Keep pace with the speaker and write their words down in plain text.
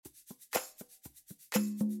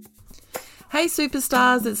Hey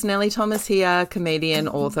superstars, it's Nellie Thomas here, comedian,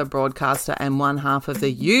 author, broadcaster and one half of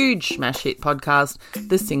the huge smash hit podcast,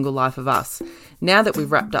 The Single Life of Us. Now that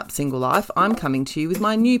we've wrapped up Single Life, I'm coming to you with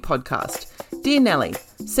my new podcast, Dear Nellie,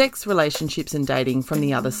 Sex, Relationships and Dating from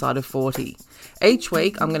the Other Side of 40. Each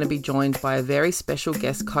week I'm going to be joined by a very special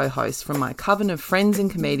guest co-host from my coven of friends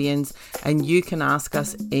and comedians, and you can ask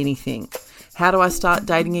us anything. How do I start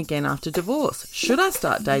dating again after divorce? Should I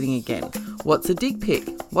start dating again? What's a dick pic?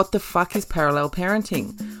 What the fuck is parallel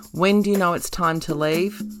parenting? When do you know it's time to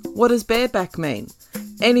leave? What does bareback mean?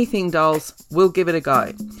 Anything, dolls, we'll give it a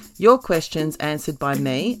go. Your questions answered by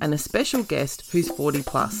me and a special guest who's 40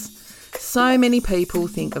 plus. So many people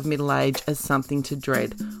think of middle age as something to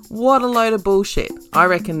dread. What a load of bullshit. I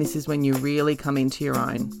reckon this is when you really come into your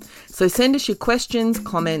own. So send us your questions,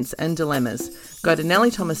 comments and dilemmas. Go to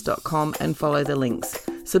nelliethomas.com and follow the links.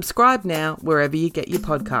 Subscribe now wherever you get your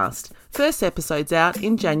podcast. First episode's out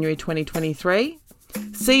in January 2023.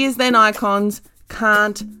 See yous then, icons.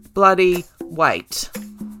 Can't bloody wait.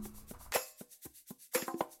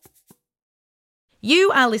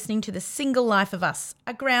 You are listening to The Single Life of Us,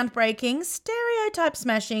 a groundbreaking,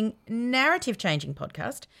 stereotype-smashing, narrative-changing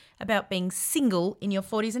podcast about being single in your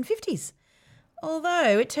 40s and 50s.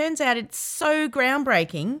 Although it turns out it's so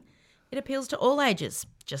groundbreaking, it appeals to all ages,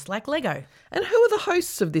 just like Lego. And who are the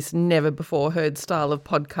hosts of this never-before-heard style of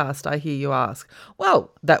podcast, I hear you ask?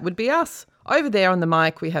 Well, that would be us. Over there on the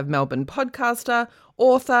mic, we have Melbourne podcaster,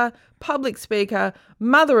 author, public speaker,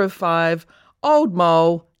 mother of five, old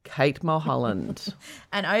mole, Kate Mulholland.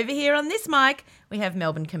 And over here on this mic, we have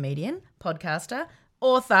Melbourne comedian, podcaster,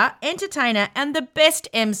 author, entertainer, and the best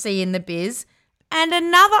MC in the biz, and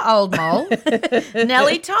another old mole,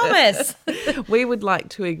 Nellie Thomas. We would like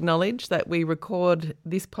to acknowledge that we record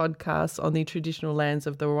this podcast on the traditional lands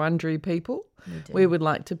of the Wurundjeri people. We would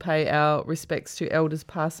like to pay our respects to elders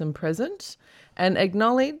past and present and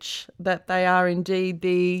acknowledge that they are indeed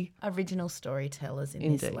the original storytellers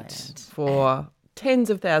in this land. For tens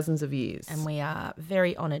of thousands of years. And we are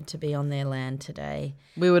very honoured to be on their land today.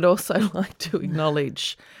 We would also like to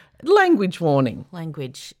acknowledge language warning.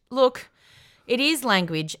 Language. Look, it is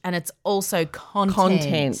language and it's also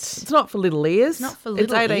content. It's not for little ears. Not for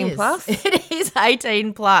little ears. It's 18 ears. plus. It is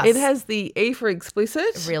 18 plus. It has the E for explicit.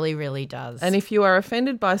 It really, really does. And if you are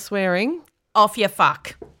offended by swearing, off your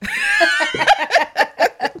fuck.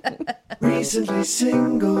 Recently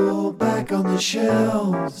single, back on the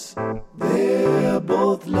shelves. They're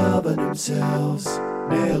both loving themselves.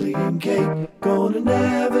 Nellie and Kate gonna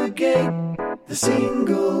navigate the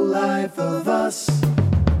single life of us.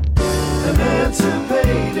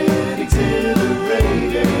 Emancipated,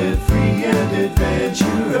 exhilarated, free and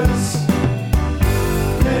adventurous.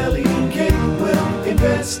 Nellie and Kate will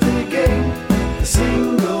investigate the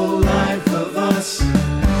single life of us.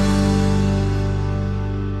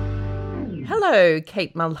 hello,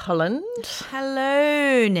 Kate Mulholland.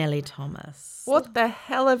 Hello, Nellie Thomas. What the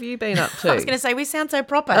hell have you been up to? I was going to say, we sound so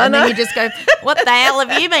proper. And then you just go, what the hell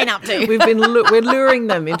have you been up to? We're luring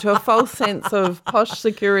them into a false sense of posh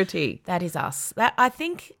security. That is us. I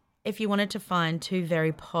think if you wanted to find two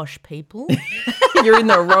very posh people. You're in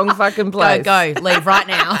the wrong fucking place. Go, leave right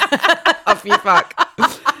now. Off you fuck.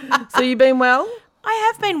 So you been well?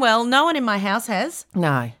 I have been well. No one in my house has.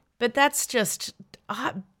 No. But that's just,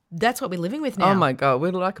 that's what we're living with now. Oh my God,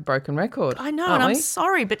 we're like a broken record. I know, and I'm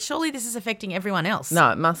sorry, but surely this is affecting everyone else.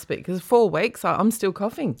 No, it must be, because 4 weeks, I'm still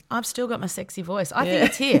coughing. I've still got my sexy voice. I think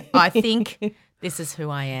it's here. I think this is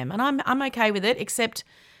who I am. And I'm okay with it, except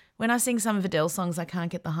when I sing some of Adele's songs, I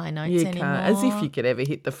can't get the high notes anymore. You can't, as if you could ever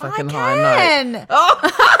hit the fucking high note.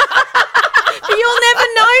 But you'll never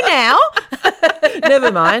know now.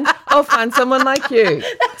 Never mind. I'll find someone like you.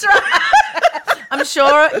 That's right. I'm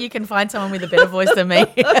sure you can find someone with a better voice than me.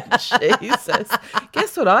 Jesus.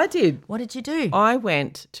 Guess what I did? What did you do? I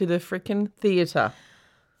went to the frickin' theatre.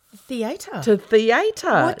 Theatre? To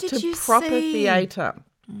theatre. What did you see? To proper theatre.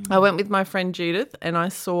 I went with my friend Judith and I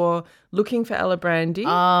saw Looking for Ella Brandy. Oh,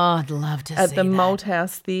 I'd love to see that. At the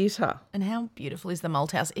Malthouse Theatre. And how beautiful is the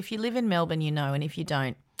Malthouse? If you live in Melbourne, you know, and if you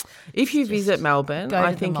don't. If you visit Melbourne,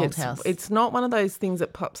 I think it's not one of those things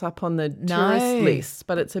that pops up on the tourist list,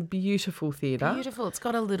 but it's a beautiful theatre. Beautiful. It's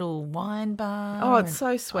got a little wine bar. Oh, it's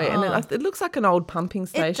so sweet. And it looks like an old pumping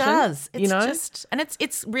station. It does. It's just, and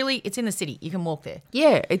it's really, it's in the city. You can walk there.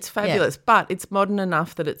 Yeah, it's fabulous. Yeah. But it's modern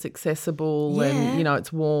enough that it's accessible and,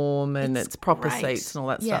 it's warm and it's proper great seats and all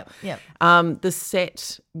that stuff. Yeah. The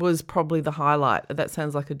set was probably the highlight. That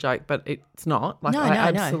sounds like a joke, but it's not. I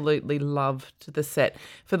absolutely loved the set.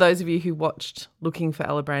 For those of you who watched Looking for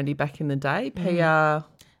Ella Brandy back in the day, Pia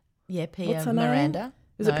Miranda.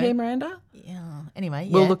 Is it Pierre Miranda? Yeah. Anyway,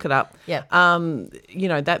 We'll look it up. Yeah.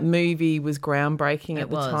 That movie was groundbreaking at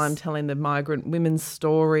the time, telling the migrant women's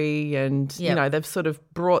story, and they've sort of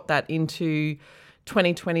brought that into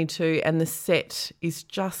 2022, and the set is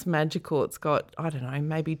just magical. It's got, I don't know,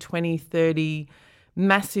 maybe 20, 30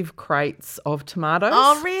 massive crates of tomatoes.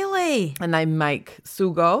 Oh, really? And they make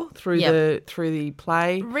sugo through the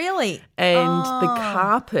play. Really? And the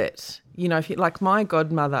carpet, if you like my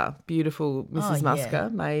godmother, beautiful Mrs.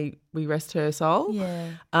 Musker, may we rest her soul.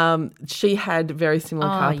 Yeah. She had very similar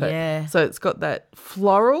carpet. Yeah. So it's got that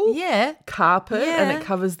floral carpet and it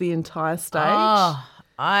covers the entire stage.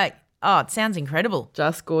 It sounds incredible.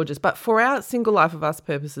 Just gorgeous. But for our Single Life of Us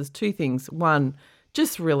purposes, two things. One,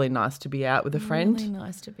 just really nice to be out with a friend. Really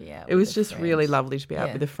nice to be out. It was just really lovely to be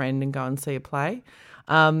out with a friend and go and see a play.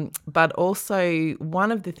 But also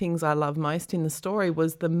one of the things I love most in the story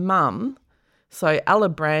was the mum. So Ella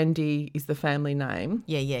Brandy is the family name.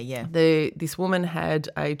 Yeah. This woman had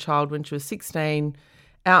a child when she was 16,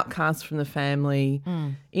 outcast from the family,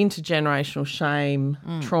 intergenerational shame,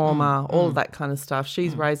 trauma, all of that kind of stuff.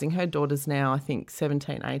 She's raising her daughters now, I think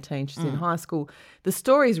 17, 18. She's in high school. The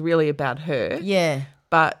story is really about her. Yeah.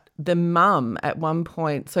 But the mum at one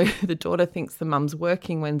point, so the daughter thinks the mum's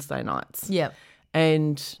working Wednesday nights. Yeah.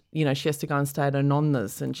 And, she has to go and stay at her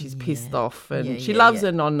nonna's and she's pissed off. And she loves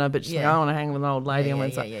her nonna, but she's like, I want to hang with an old lady on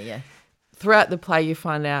Wednesday. Yeah. Throughout the play, you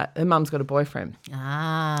find out her mum's got a boyfriend.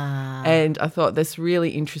 And I thought that's really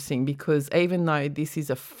interesting because even though this is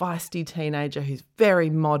a feisty teenager who's very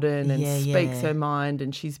modern and speaks her mind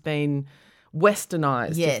and she's been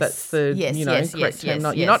westernised, if that's the correct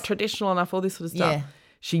term. You're not traditional enough, all this sort of stuff. Yeah.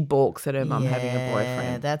 She balks at her mum having a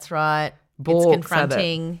boyfriend. That's right. Balks it's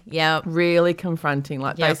confronting. Yeah. Really confronting.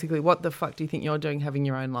 Like basically, what the fuck do you think you're doing having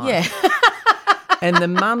your own life? Yeah. And the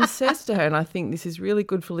mum says to her, and I think this is really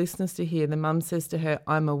good for listeners to hear, the mum says to her,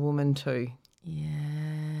 I'm a woman too. Yeah.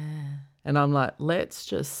 And I'm like, let's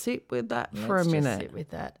just sit with that for a minute. Just sit with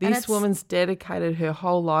that. This woman's dedicated her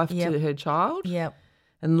whole life to her child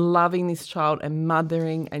and loving this child and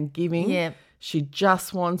mothering and giving. Yep. She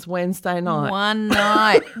just wants Wednesday night. One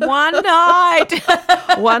night.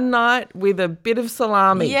 One night with a bit of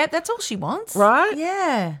salami. Yeah, that's all she wants. Right?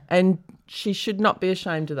 Yeah. And she should not be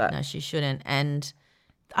ashamed of that. No, she shouldn't. And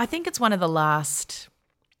I think it's one of the last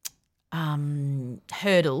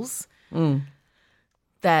hurdles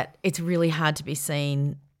that it's really hard to be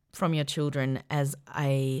seen from your children as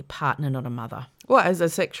a partner, not a mother. Well, as a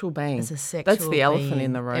sexual being. As a sexual That's the elephant being.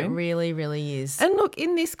 in the room. It really, really is. And look,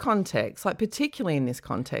 in this context, like particularly in this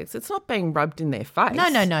context, it's not being rubbed in their face. No.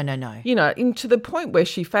 To the point where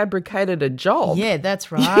she fabricated a job. Yeah,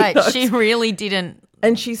 that's right. She really didn't.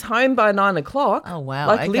 And she's home by 9 o'clock. Oh, wow.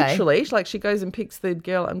 Like okay. literally, like she goes and picks the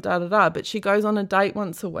girl and but she goes on a date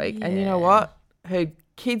once a week. Yeah. And you know what? Her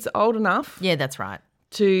kid's old enough. Yeah, that's right.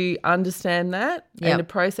 To understand that and to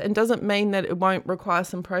process. And doesn't mean that it won't require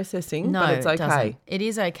some processing, but it's okay. Doesn't. It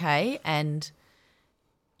is okay. And,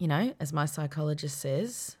 as my psychologist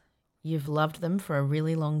says, you've loved them for a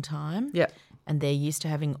really long time. Yeah. And they're used to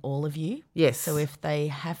having all of you. Yes. So if they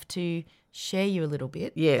have to share you a little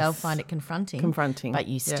bit, they'll find it confronting. But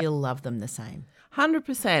you still love them the same.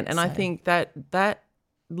 100%. And I think that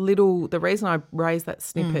the reason I raised that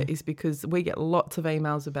snippet is because we get lots of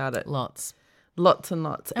emails about it. Lots and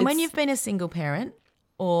lots. And when you've been a single parent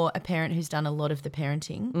or a parent who's done a lot of the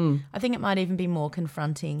parenting, I think it might even be more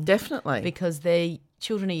confronting. Definitely. Because their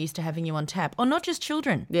children are used to having you on tap. Or not just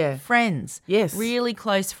children. Yeah. Friends. Yes. Really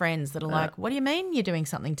close friends that are like, what do you mean you're doing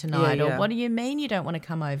something tonight? Or what do you mean you don't want to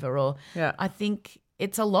come over? Or I think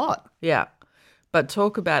it's a lot. Yeah. But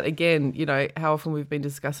talk about, again, how often we've been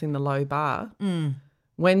discussing the low bar.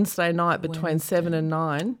 Wednesday night between 7 and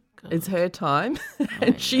 9. God. It's her time,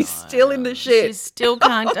 and she's still in the shit. She still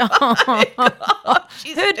can't.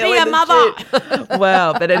 She's Who'd be a mother?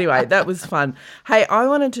 Wow. But anyway, that was fun. Hey, I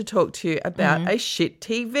wanted to talk to you about a shit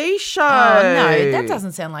TV show. Oh, no, that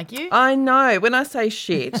doesn't sound like you. I know. When I say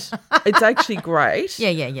shit, it's actually great.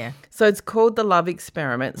 Yeah. So it's called The Love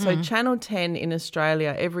Experiment. So Channel 10 in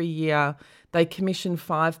Australia, every year they commission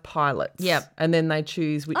 5 pilots. Yep. And then they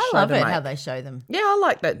choose which show to make. I love it how they show them. Yeah, I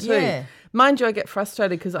like that too. Yeah. Mind you, I get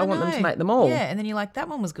frustrated because I want them to make them all. Yeah, and then you're like, that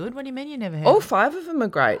one was good. What do you mean you never heard? All 5 of them are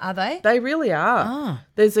great. Are they? They really are. Oh.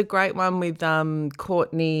 There's a great one with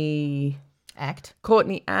Courtney Act. Oh,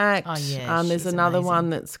 yeah. There's another amazing. One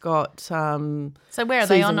that's got So where are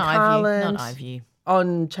Susan they on Carland, Not iView.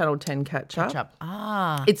 On Channel 10 Catch Up.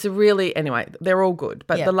 Ah. It's anyway, they're all good.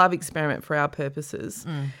 But The Love Experiment for our purposes.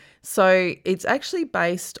 So it's actually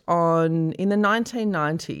based on, in the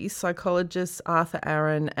 1990s, psychologists Arthur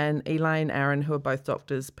Aaron and Elaine Aaron, who are both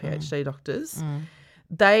doctors, PhD doctors,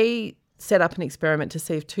 they set up an experiment to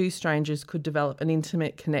see if two strangers could develop an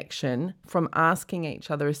intimate connection from asking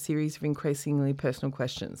each other a series of increasingly personal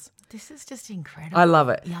questions. This is just incredible. I love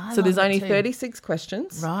it. Yeah, so there's love it only too. 36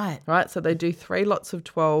 questions. Right. Right. So they do 3 lots of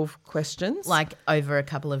 12 questions. Like over a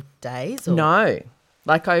couple of days? Or? No.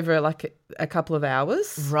 Like over like a couple of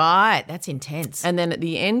hours. Right. That's intense. And then at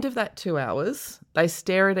the end of that 2 hours, they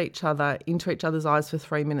stare at each other, into each other's eyes for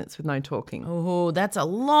 3 minutes with no talking. Oh, that's a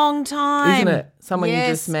long time. Isn't it? Someone you Yes.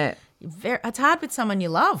 just met. It's hard with someone you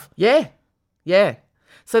love. Yeah. Yeah.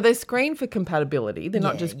 So they screen for compatibility. They're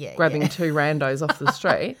not just grabbing 2 randos off the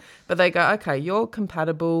street, but they go, okay, you're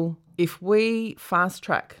compatible. If we fast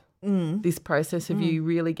track this process of you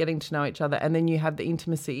really getting to know each other and then you have the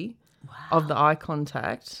intimacy of the eye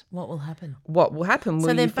contact, What will happen? what will happen? Will So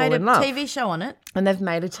you they've fall made a in love? TV show on it. And they've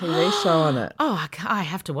made a TV show on it. Oh, I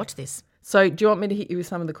have to watch this. So do you want me to hit you with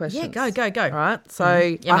some of the questions? Yeah, go. All right. So Am I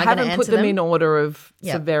I gonna haven't put answer them them? in order of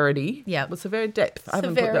Yep. severity. Yep. Well, severity depth. I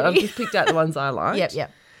haven't put them. I've Severity. just picked out the ones I liked.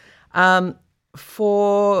 Yep.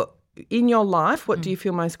 For in your life, what do you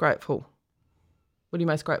feel most grateful? What are you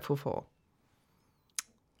most grateful for?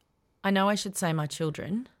 I know I should say my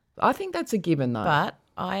children, I think that's a given though. but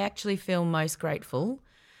I actually feel most grateful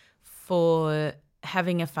for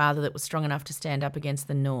having a father that was strong enough to stand up against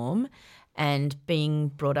the norm and being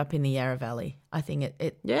brought up in the Yarra Valley. I think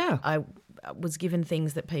I was given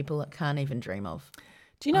things that people can't even dream of.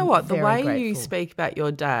 Do you know I'm what? The very way you grateful. speak about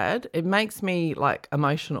your dad, it makes me like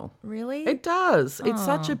emotional. Really? It does. It's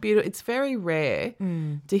such a beautiful, it's very rare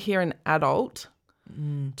to hear an adult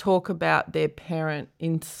talk about their parent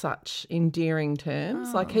in such endearing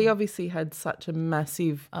terms. Like he obviously had such a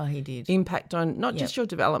massive He did. impact on not just your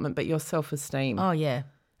development, but your self-esteem. Oh, yeah.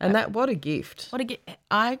 And that, what a gift.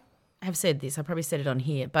 I have said this, I probably said it on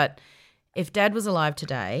here, but if Dad was alive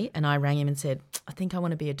today and I rang him and said, I think I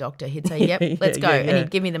want to be a doctor, he'd say, yep, let's go. And he'd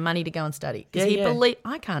give me the money to go and study. Because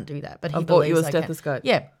I can't do that, but he I've bought you believes a I can. stethoscope.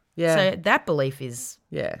 Yeah. Yeah. So that belief is,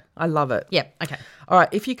 Yeah, I love it. yeah, okay. All right,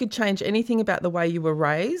 if you could change anything about the way you were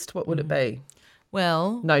raised, what would it be?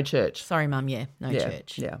 Well, No church. sorry, Mum, no Yeah,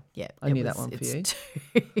 church. yeah. Yeah. I knew that one for you.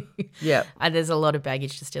 you. Yeah. There's a lot of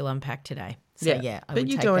baggage to still unpack today. So, I but would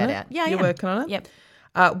you're take doing that it. out. Yeah, I You're am. working on it.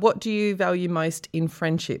 Yep. What do you value most in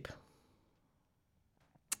friendship?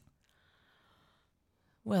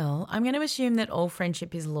 Well, I'm going to assume that all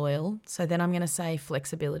friendship is loyal. So then I'm going to say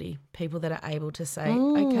flexibility. People that are able to say,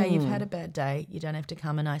 okay, you've had a bad day. You don't have to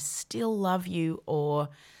come and I still love you. Or,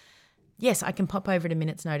 yes, I can pop over at a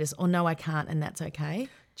minute's notice. Or, no, I can't and that's okay.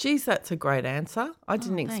 Geez, that's a great answer. I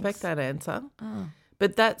didn't thanks. expect that answer.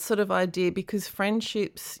 But that sort of idea, because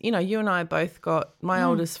friendships, you and I both got, my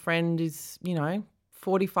oldest friend is,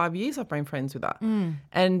 45 years I've been friends with her.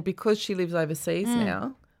 And because she lives overseas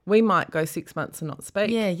now, we might go 6 months and not speak.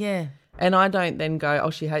 Yeah. And I don't then go, oh,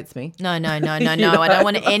 she hates me. No. I don't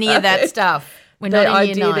want any of that stuff. We're The not in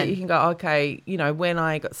idea year 9. that you can go, okay, when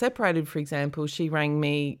I got separated, for example, she rang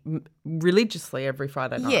me religiously every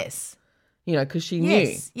Friday night. Yes. Because she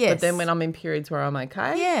knew. Yes. But then when I'm in periods where I'm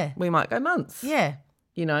okay, we might go months. Yeah.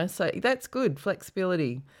 So that's good,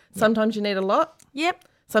 flexibility. Sometimes you need a lot. Yep.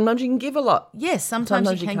 Sometimes you can give a lot. Yes, sometimes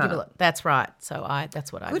you can give can't. a lot. That's right. So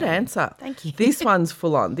that's what I Good value. answer. Thank you. This one's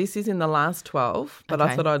full on. This is in the last 12, but I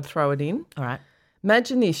Okay. thought I'd throw it in. All right.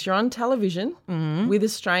 Imagine this. You're on television with a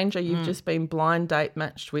stranger you've just been blind date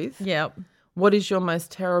matched with. Yep. What is your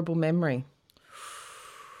most terrible memory?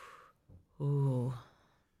 Ooh.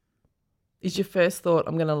 Is your first thought,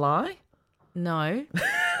 I'm going to lie? No.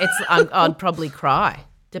 I'd probably cry.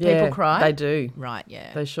 Do people cry? They do. Right,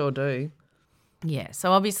 yeah. They sure do. Yeah.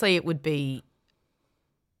 So obviously it would be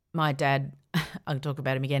my dad. I'll talk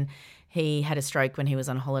about him again. He had a stroke when he was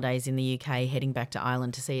on holidays in the UK, heading back to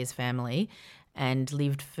Ireland to see his family, and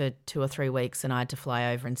lived for 2 or 3 weeks, and I had to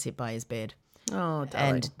fly over and sit by his bed. Oh,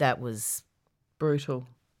 darling. And that was Brutal.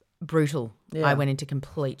 brutal. Yeah. I went into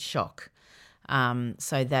complete shock.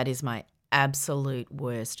 So that is my absolute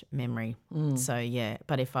worst memory. So, yeah.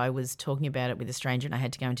 But if I was talking about it with a stranger and I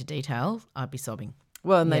had to go into detail, I'd be sobbing.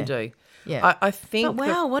 Well, and they Yeah. do. Yeah. I think But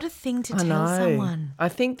wow, what a thing to I tell know. someone. I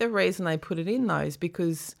think the reason they put it in though is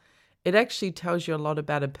because it actually tells you a lot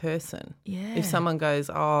about a person. Yeah. If someone goes,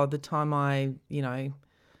 oh, the time I,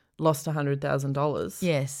 lost $100,000.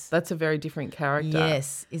 Yes. That's a very different character.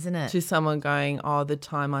 Yes, isn't it? To someone going, oh, the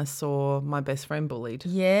time I saw my best friend bullied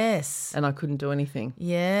Yes. and I couldn't do anything.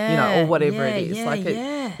 Yeah. Or whatever it is.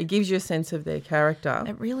 Yeah. It gives you a sense of their character.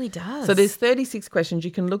 It really does. So there's 36 questions.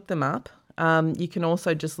 You can look them up. You can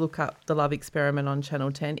also just look up The Love Experiment on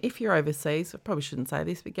Channel 10. If you're overseas, I probably shouldn't say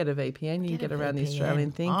this, but get a VPN. You can get around the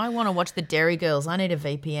Australian thing. I want to watch the Dairy Girls. I need a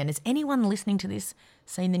VPN. Is anyone listening to this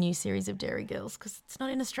seen the new series of Dairy Girls because it's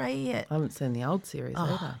not in Australia yet. I haven't seen the old series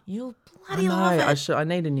either. You'll bloody love it. I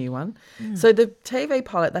need a new one. So the TV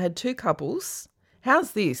pilot, they had two couples.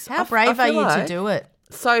 How's this? How brave are you to do it?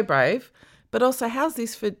 So brave. But also, how's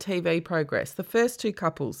this for TV progress? The first two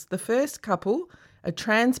couples. The first couple, a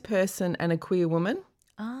trans person and a queer woman.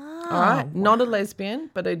 Oh, All right. Not a lesbian,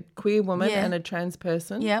 but a queer woman Yeah. and a trans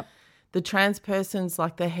person. Yep. The trans person's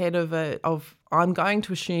like the head of I'm going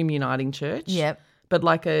to assume Uniting Church. Yep. But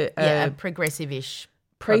like a progressive-ish.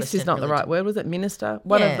 priest is not the right word, was it? Minister?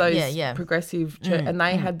 One of those yeah. progressive church. And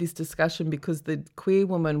they had this discussion because the queer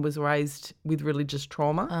woman was raised with religious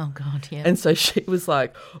trauma. Oh, God, yeah. And so she was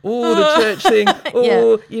like, oh, the church thing,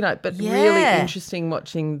 oh, you know, but really interesting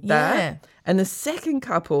watching that. Yeah. And the second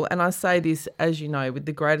couple, and I say this, as you know, with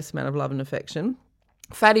the greatest amount of love and affection,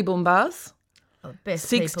 Fatty Boombars, Best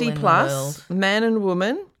 60 people in plus, the world. man and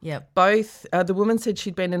woman. Yep. Both, the woman said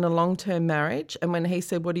she'd been in a long-term marriage, and when he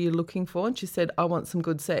said, what are you looking for? And she said, I want some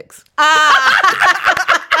good sex.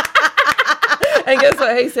 And guess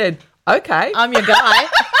what he said? Okay. I'm your guy.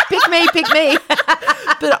 Pick me.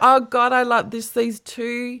 But, oh, God, I love this. These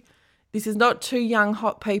two, this is not two young,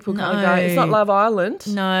 hot people kind of going. It's not Love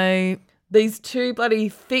Island. No. These two bloody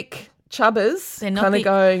thick chubbers They're not kind of the-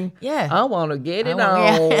 going, Yeah. I want to get it want-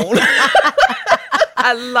 on.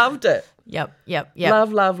 I loved it. Yep.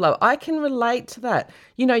 Love. I can relate to that.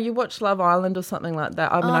 You know, you watch Love Island or something like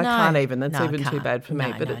that. I mean, I no. can't even. That's No, I even too can't. bad for me.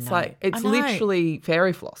 No, But no, it's no. like, it's I know. literally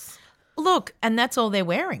fairy floss. Look, and that's all they're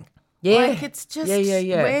wearing. Yeah. Like it's just,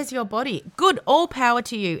 Yeah. where's your body? Good, all power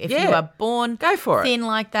to you. If you Yeah. are born Go for it. thin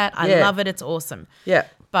like that, I Yeah. love it. It's awesome. Yeah.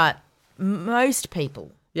 But most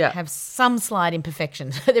people Yeah. have some slight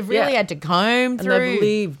imperfection. They've really Yeah. had to comb And through. they've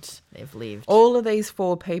lived. They've lived. All of these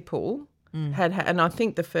four people had, and I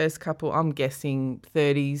think the first couple, I'm guessing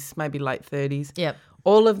 30s, maybe late 30s. Yep.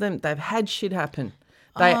 All of them, they've had shit happen.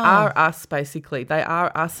 They are us, basically. They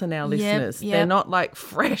are us and our listeners. yep. They're not like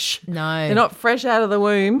fresh. No. They're not fresh out of the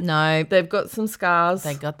womb. No. They've got some scars.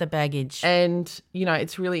 They got the baggage. And, you know,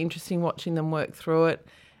 it's really interesting watching them work through it.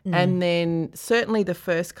 And then certainly the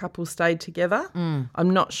first couple stayed together. I'm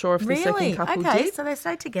not sure if the Really? second couple Okay, did. so they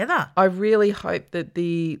stay together. I really hope that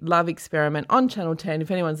the love experiment on Channel 10,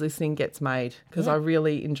 if anyone's listening, gets made because I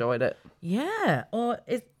really enjoyed it. Yeah. Or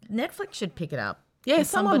Netflix should pick it up. Yeah, If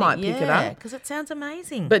someone might pick it up. because it sounds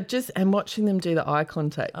amazing. But and watching them do the eye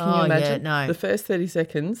contact. Can you Oh, yeah, imagine? no. The first 30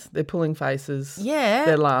 seconds, they're pulling faces. Yeah.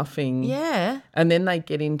 They're laughing. yeah. And then they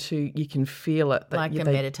get into, you can feel it. Like a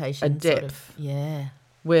meditation A depth. sort of. Yeah.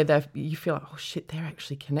 Where you feel like, oh, shit, they're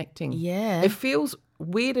actually connecting. Yeah. It feels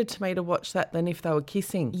weirder to me to watch that than if they were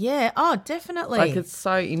kissing. Yeah. Oh, definitely. Like it's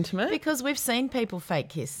so intimate. Because we've seen people fake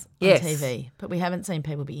kiss Yes. on TV, but we haven't seen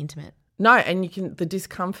people be intimate. No, and you can, the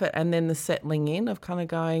discomfort and then the settling in of kind of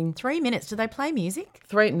going, 3 minutes. Do they play music?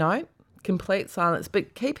 no, complete silence.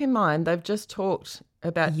 But keep in mind, they've just talked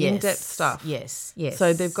about in-depth stuff. Yes.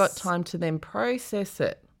 So they've got time to then process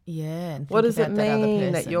it. Yeah. And What think does it about that other mean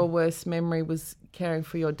that person. your worst memory was caring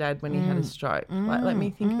for your dad when he had a stroke? Like, let me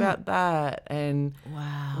think about that. And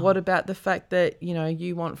Wow. what about the fact that, you know,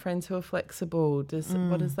 you want friends who are flexible?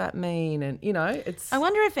 What does that mean? And, you know, it's... I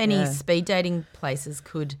wonder if any Yeah. speed dating places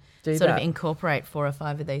could Do sort that. of incorporate 4 or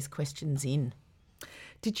 5 of these questions in.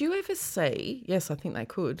 Did you ever see, yes, I think they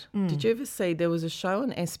could. Mm. Did you ever see there was a show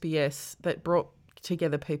on SBS that brought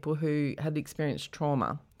together people who had experienced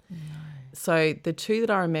trauma? No. So the two that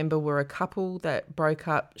I remember were a couple that broke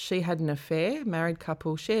up. She had an affair, married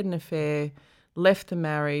couple. She had an affair, left the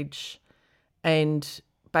marriage and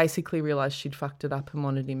basically realised she'd fucked it up and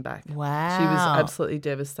wanted him back. Wow. She was absolutely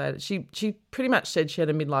devastated. She pretty much said she had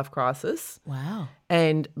a midlife crisis. Wow.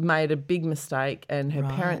 And made a big mistake, and her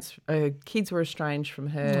Right. her kids were estranged from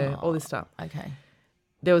her, all this stuff. Okay.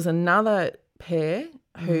 There was another pair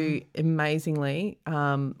who, amazingly,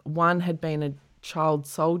 one had been a child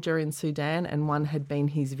soldier in Sudan and one had been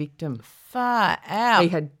his victim. Far out. He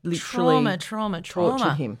had literally trauma.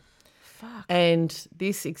 tortured him. Fuck. And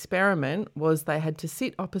this experiment was they had to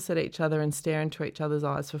sit opposite each other and stare into each other's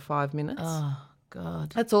eyes for 5 minutes. Oh,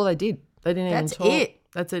 God. That's all they did. They didn't That's even talk. it.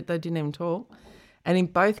 That's it. They didn't even talk. And in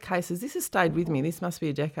both cases, this has stayed with me. This must be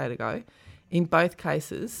a decade ago. In both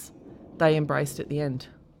cases, they embraced at the end.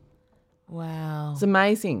 Wow. It's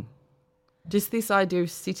amazing. Just this idea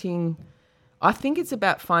of sitting. I think it's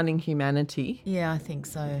about finding humanity. Yeah, I think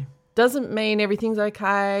so. Doesn't mean everything's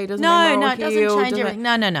okay. Doesn't No, mean we're all it doesn't healed, change everything.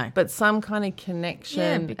 No. But some kind of connection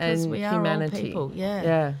Yeah, because and we are humanity. all people. Yeah.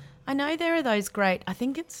 Yeah. I know there are those great, I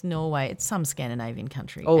think it's Norway, it's some Scandinavian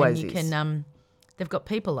country. Always and you is. can They've got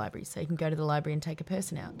people libraries, so you can go to the library and take a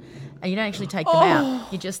person out. And you don't actually take them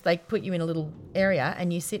out. They put you in a little area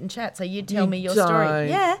and you sit and chat. So you tell me your story.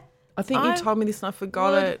 Yeah. I think you told me this and I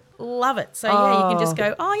forgot it. Love it. So, you can just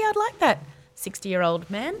go, oh, yeah, I'd like that 60-year-old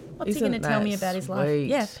man. What's he going to tell me about his life?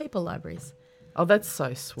 Yeah, people libraries. Oh, that's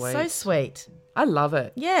so sweet. So sweet. I love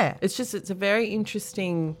it. Yeah. It's a very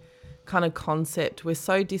interesting kind of concept. We're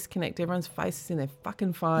so disconnected. Everyone's face is in their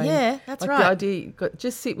fucking phone. Yeah, that's right. The idea,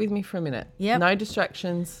 just sit with me for a minute. Yeah. No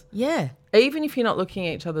distractions. Yeah. Even if you're not looking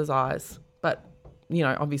at each other's eyes, but,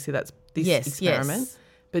 obviously that's this experiment. Yes.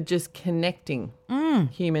 But just connecting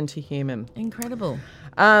human to human. Incredible.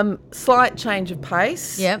 Slight change of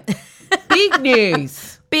pace. Yep. Big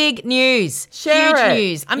news. Big news. Share Huge it.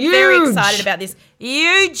 news. I'm Huge. very excited about this.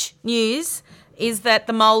 Huge news is that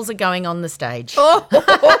the moles are going on the stage. Live,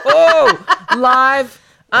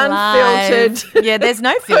 unfiltered. Live. Yeah, there's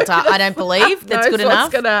no filter, I don't believe. That's good enough.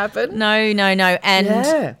 What's going to happen? No.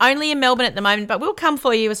 And only in Melbourne at the moment, but we'll come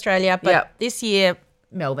for you, Australia. But this year,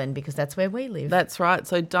 Melbourne, because that's where we live. That's right.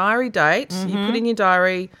 So diary date, you put in your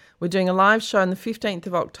diary. We're doing a live show on the 15th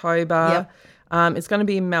of October. Yep. It's going to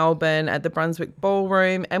be in Melbourne at the Brunswick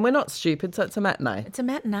Ballroom, and we're not stupid, so it's a matinee. It's a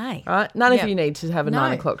matinee. Right? None of you need to have a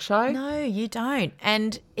 9 o'clock show. No, you don't.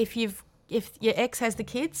 And if your ex has the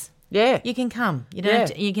kids, you can come. You don't.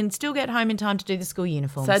 Have to, you can still get home in time to do the school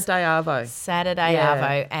uniforms. Saturday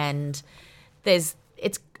Arvo, and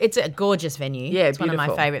it's a gorgeous venue. Yeah, it's beautiful. one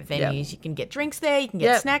of my favourite venues. Yep. You can get drinks there. You can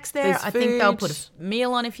get snacks there. There's I think they'll put a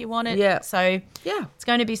meal on if you want it. Yeah. So it's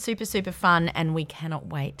going to be super, super fun, and we cannot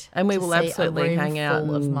wait. And we to will see absolutely a room hang out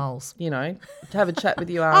full and, of moles. To have a chat with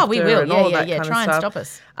you after. Oh, we will. And all that kind Try of and stuff. stop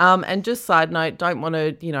us. And just side note, don't want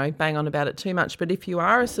to, bang on about it too much, but if you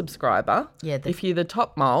are a subscriber, if you're the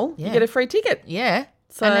top mole, you get a free ticket. Yeah.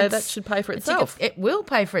 So that should pay for itself. It will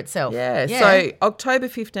pay for itself. Yeah. So October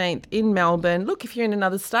 15th in Melbourne. Look, if you're in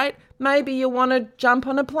another state, maybe you want to jump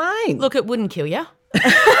on a plane. Look, it wouldn't kill you.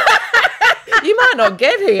 You might not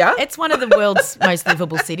get here. It's one of the world's most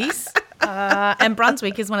livable cities. And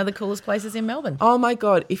Brunswick is one of the coolest places in Melbourne. Oh, my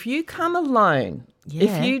God. If you come alone,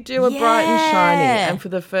 if you do a bright and shiny and for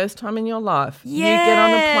the first time in your life, you get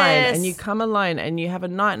on a plane and you come alone and you have a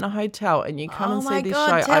night in a hotel and you come and see this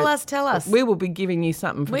show. Tell us. We will be giving you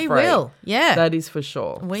something for free. We will, yeah. That is for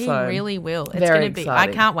sure. We really will. It's very going to be.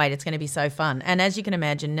 exciting. I can't wait. It's going to be so fun. And as you can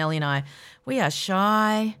imagine, Nellie and I, we are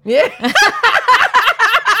shy. Yeah.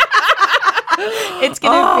 It's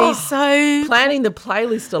going to be so... Planning the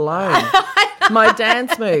playlist alone. My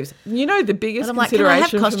dance moves. The biggest I'm like, consideration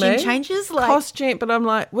can I have costume for me? changes? Costume, but I'm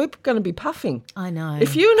like, we're going to be puffing. I know.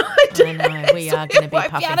 If you and I dance, I know, we are going to be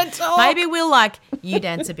won't puffing. be able to talk. Maybe we'll you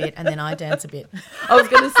dance a bit and then I dance a bit. I was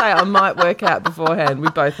going to say I might work out beforehand.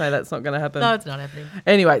 We both know that's not going to happen. No, it's not happening.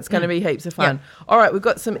 Anyway, it's going to be heaps of fun. Yep. All right, we've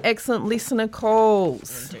got some excellent listener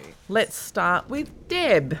calls. Let's start with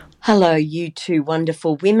Deb. Hello, you two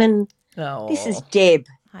wonderful women. Oh. This is Deb.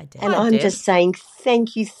 Hi, Deb. And I'm just saying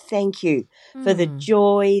thank you for the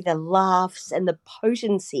joy, the laughs and the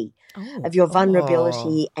potency of your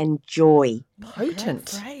vulnerability and joy.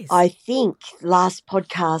 Potent. I think last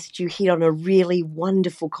podcast you hit on a really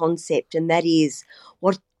wonderful concept, and that is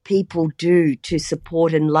what people do to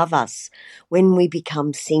support and love us when we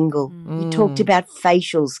become single. You talked about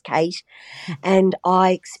facials, Kate, and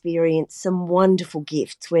I experienced some wonderful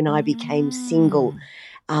gifts when I became single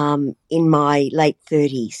in my late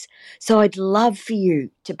 30s. So I'd love for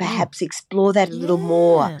you to perhaps explore that a little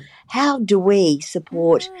more. How do we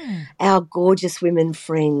support our gorgeous women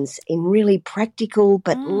friends in really practical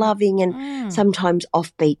but loving and sometimes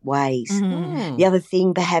offbeat ways? The other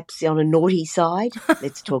thing, perhaps on a naughty side,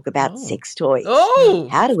 let's talk about sex toys. Oh,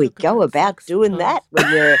 how do we go about doing that when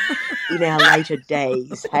we're in our later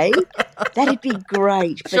days, hey? That'd be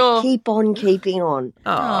great, but keep on keeping on.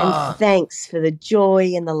 And thanks for the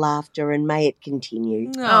joy and the laughter, and may it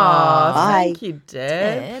continue. Thank you,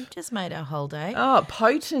 Deb. Deb just made our whole day. Oh,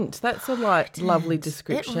 potent. That's a lovely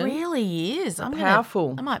description. It really is.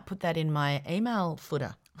 Powerful. I might put that in my email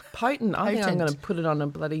footer. Potent. I think I'm going to put it on a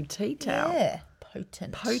bloody tea towel. Yeah.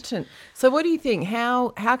 Potent. So what do you think? How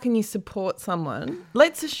can you support someone?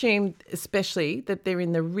 Let's assume especially that they're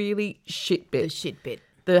in the really shit bit. The shit bit.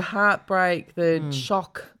 The heartbreak, the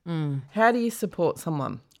shock. How do you support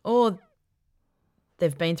someone? Or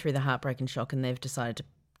they've been through the heartbreak and shock and they've decided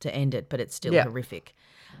to end it, but it's still horrific.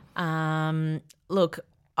 Look,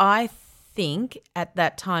 I think at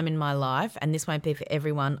that time in my life, and this won't be for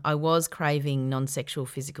everyone, I was craving non-sexual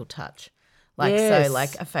physical touch. So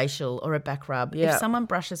like a facial or a back rub. Yeah. If someone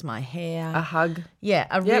brushes my hair. A hug. Yeah,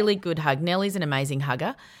 a really good hug. Nellie's an amazing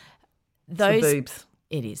hugger. The boobs.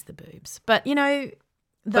 It is the boobs. But,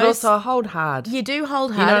 But also I hold hard. You do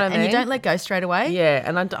hold know hard what I and mean? you don't let go straight away. Yeah,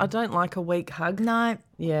 and I don't like a weak hug. No,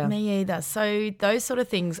 Yeah. me either. So those sort of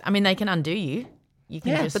things, I mean, they can undo you. You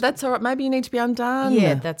can Yeah, just, but that's all right. Maybe you need to be undone.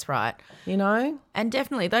 yeah, that's right. You know? And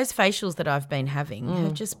definitely those facials that I've been having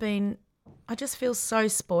have just been, I just feel so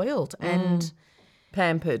spoiled and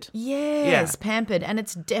Pampered. yes, pampered. And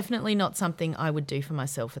it's definitely not something I would do for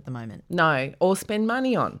myself at the moment. No, or spend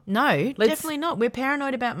money on. No, definitely not. We're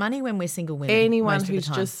paranoid about money when we're single women. Anyone most of the who's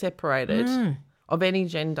time. just separated of any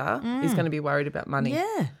gender is going to be worried about money.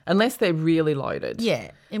 Yeah. Unless they're really loaded.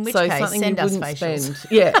 Yeah, in which So case, something send you us wouldn't facials.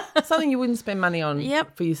 spend. Yeah, something you wouldn't spend money on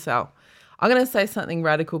Yep. for yourself. I'm going to say something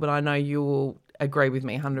radical, but I know you will agree with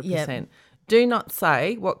me 100%. Yep. Do not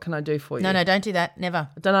say, what can I do for you? No, don't do that. Never.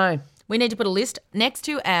 I don't know. We need to put a list next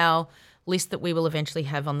to our list that we will eventually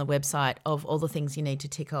have on the website of all the things you need to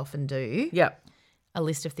tick off and do. Yep. A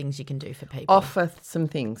list of things you can do for people. Offer some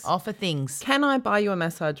things. Offer things. Can I buy you a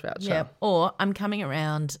massage voucher? Yep. Or I'm coming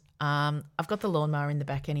around. I've got the lawnmower in the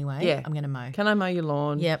back anyway. Yeah. I'm going to mow. Can I mow your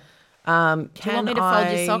lawn? Yep. Can Do you want me to fold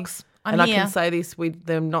your socks? I'm and here. I can say this with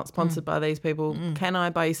them not sponsored by these people. Can I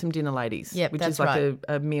buy you some dinner ladies? Yep, which that's is like right.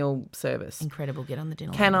 a meal service. Incredible. Get on the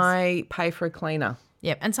dinner. Can ladies. I pay for a cleaner?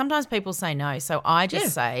 Yep. And sometimes people say no. So I just Yeah.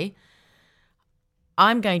 say,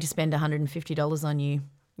 I'm going to spend $150 on you.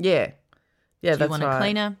 Yeah. Yeah, Do that's you want right. a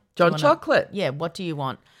cleaner? Do you John want Chocolate. Yeah, what do you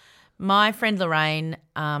want? My friend Lorraine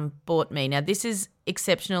bought me, now this is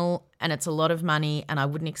exceptional and it's a lot of money and I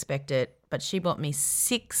wouldn't expect it, but she bought me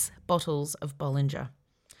 6 bottles of Bollinger.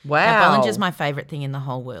 Wow. Now, Bollinger's my favourite thing in the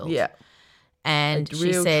whole world. Yeah. And A she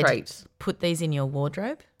real said, treat. put these in your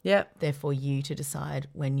wardrobe. Yeah. They're for you to decide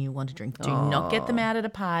when you want to drink. Do not get them out at a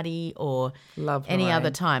party or Love any Lorraine. other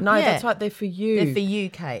time. No, Yeah. that's right. They're for you. They're for you,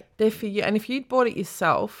 Kate. They're for you. And if you'd bought it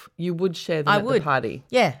yourself, you would share them I at would. the party.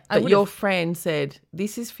 Yeah, I But would. your friend said,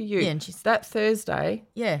 this is for you. Yeah, and she's- that Thursday,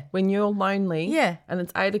 Yeah. when you're lonely Yeah. and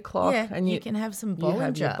it's 8 o'clock Yeah, and you can have some Bollinger. you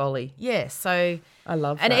have your bolly. Yeah, so I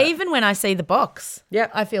love and that. even when I see the box, Yep.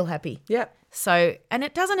 I feel happy. Yep. So, and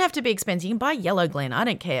it doesn't have to be expensive. You can buy Yellow Glen. I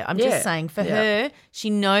don't care. I'm Yeah, just saying for yeah. her, she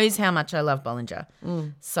knows how much I love Bollinger.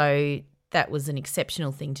 So that was an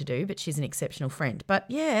exceptional thing to do, but she's an exceptional friend. But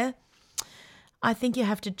yeah, I think you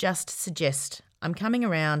have to just suggest, I'm coming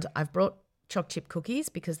around. I've brought choc chip cookies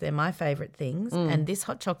because they're my favourite things. And this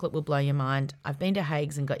hot chocolate will blow your mind. I've been to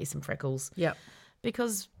Hague's and got you some freckles. Yep.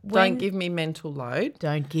 Because when, Don't give me mental load.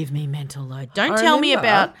 Don't give me mental load. Don't I tell me remember-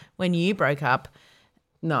 about when you broke up.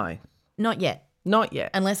 No, Not yet, not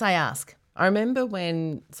yet. unless I ask. I remember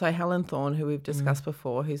when, so Helen Thorne, who we've discussed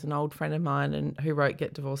before, who's an old friend of mine and who wrote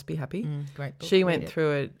Get Divorced, Be Happy. Great book. She Read went it.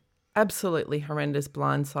 through an absolutely horrendous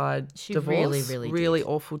blindside She divorce. really did.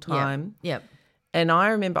 awful time. Yep. And I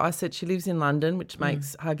remember I said she lives in London, which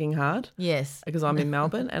makes hugging hard Yes. because I'm in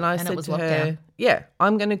Melbourne. And I And it said was to lockdown. her, yeah,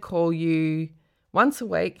 I'm going to call you once a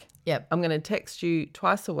week. Yep. I'm going to text you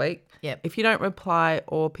twice a week. Yep. If you don't reply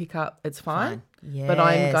or pick up, it's fine. But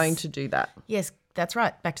I'm Yes. going to do that. Yes, that's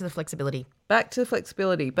right. Back to the flexibility. Back to the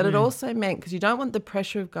flexibility. But it also meant, because you don't want the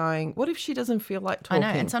pressure of going, what if she doesn't feel like I talking? know,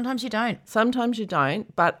 and sometimes you don't. Sometimes you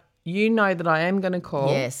don't, but you know that I am going to call.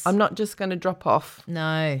 Yes. I'm not just going to drop off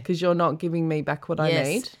No. because you're not giving me back what I Yes.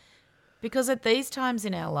 need. Because at these times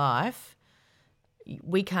in our life,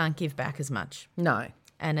 we can't give back as much. No.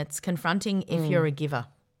 And it's confronting if you're a giver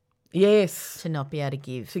Yes. to not be able to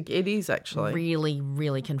give. It is actually. Really,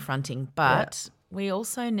 really confronting. But we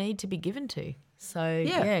also need to be given to. So,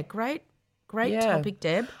 Yeah. great Yeah. topic,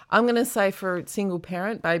 Deb. I'm going to say for a single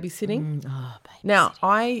parent, babysitting. Oh, baby. Now,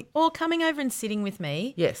 Or coming over and sitting with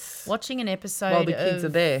me. yes. Watching an episode While the kids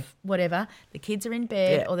of are there. whatever. The kids are in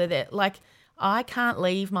bed Yeah. or they're there. Like, I can't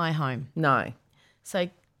leave my home. No. So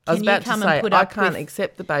I was can you about to come say, and put I up can't with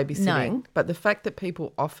accept the babysitting, but the fact that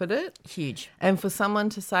people offered it huge. and for someone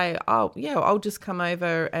to say, oh, yeah, I'll just come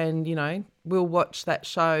over and, we'll watch that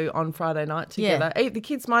show on Friday night together. The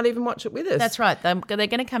kids might even watch it with us. That's right. They're going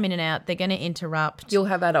to come in and out. They're going to interrupt. You'll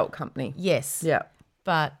have adult company. Yes. Yeah.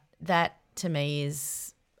 But that to me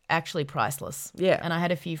is actually priceless. Yeah. And I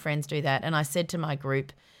had a few friends do that. And I said to my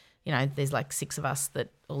group, there's like 6 of us that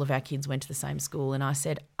all of our kids went to the same school. And I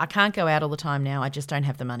said, I can't go out all the time now. I just don't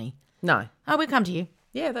have the money. No. Oh, we'll come to you.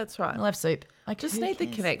 Yeah, that's right. We'll have soup. Like, Just who need the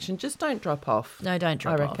cares? connection. Just don't drop off. No, don't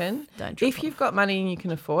drop I off. reckon. Don't drop If you've got money and you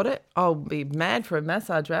can afford it, I'll be mad for a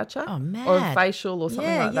massage voucher. Oh, mad. Or a facial or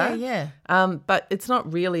something like that. Yeah. But it's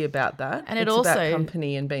not really about that. And it it's about also-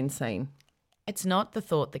 company and being seen. It's not the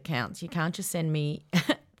thought that counts. You can't just send me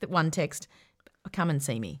the one text, come and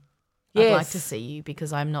see me. I'd like Yes. to see you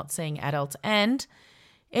because I'm not seeing adults. And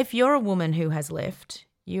if you're a woman who has left,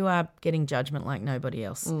 You are getting judgment like nobody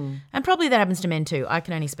else. And probably that happens to men too. I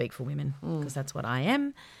can only speak for women because that's what I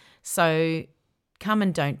am. So come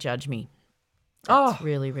and don't judge me. That's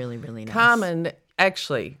really, really, really nice. Come and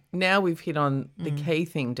actually, now we've hit on the key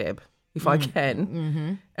thing, Deb, if I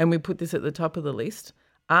can, and we put this at the top of the list.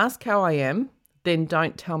 Ask how I am, then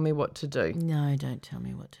don't tell me what to do. No, don't tell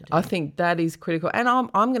me what to do. I think that is critical. And I'm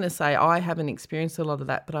going to say I haven't experienced a lot of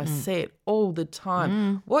that, but I see it all the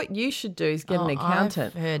time. What you should do is get an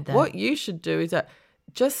accountant. I've heard that. What you should do is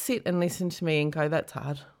just sit and listen to me and go, that's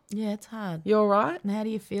hard. Yeah, it's hard. You all right? And how do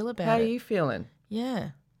you feel about it? How are you feeling? Yeah.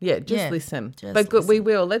 Yeah, just listen. just but good, we listen.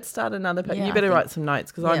 will. Let's start another page. Yeah, You I better think- write some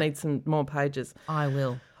notes because I need some more pages. I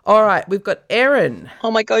will. All right, we've got Erin. Oh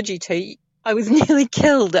my God, you two. I was nearly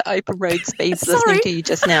killed at open road speeds listening to you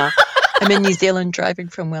just now. I'm in New Zealand driving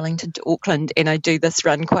from Wellington to Auckland, and I do this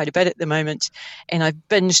run quite a bit at the moment. And I've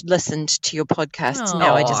binge listened to your podcasts.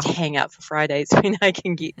 Now I just hang out for Fridays when I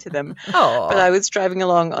can get to them. Oh, But I was driving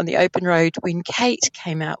along on the open road when Kate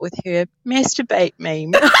came out with her masturbate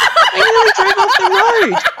meme. I nearly drove off the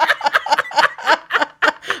road.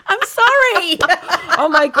 I'm sorry. oh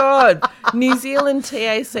my God. New Zealand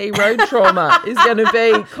TAC road trauma is going to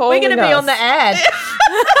be calling We're going to be us. on the ad.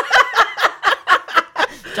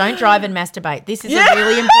 Don't drive and masturbate. This is a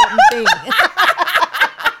really important thing.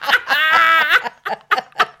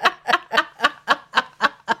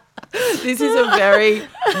 This is a very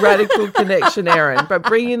radical connection, Erin. But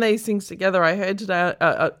bringing these things together, I heard today,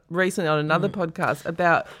 recently on another podcast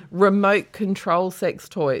about remote control sex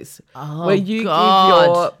toys, where you God. give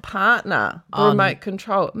your partner the remote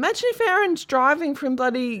control. Imagine if Erin's driving from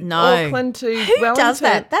bloody Auckland to Who Wellington. does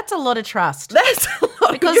that? That's a lot of trust. That's a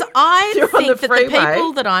lot. Because I You're on think the that the freeway.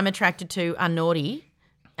 people that I'm attracted to are naughty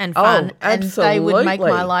and fun, and they would make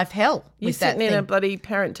absolutely. my life hell. You're with that sitting in a thing. bloody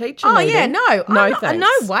parent-teacher Oh meeting. yeah, no, thanks.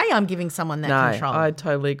 no way I'm giving someone that control. I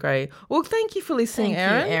totally agree. Well, thank you for listening,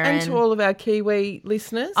 Thank you, Erin, and to Erin. all of our Kiwi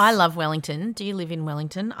listeners. I love Wellington. Do you live in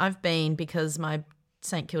Wellington? I've been because my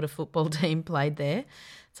St Kilda football team played there.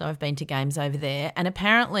 So I've been to games over there. And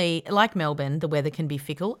apparently, like Melbourne, the weather can be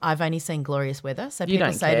fickle. I've only seen glorious weather. So You people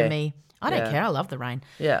don't say care. to me, I don't Yeah. care. I love the rain.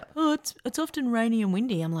 Yeah. Oh, it's often rainy and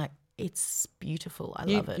windy. I'm like, it's beautiful. I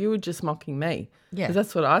love it. You were just mocking me. Yeah. 'Cause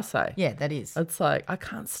that's what I say. Yeah, that is. It's like, I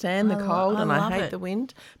can't stand the I cold and I love hate it. the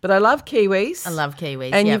wind. But I love Kiwis. I love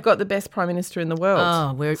Kiwis. And yep. you've got the best Prime Minister in the world.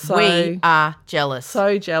 Oh, we So- are jealous.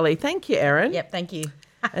 So jelly. Thank you, Erin. Yep, thank you.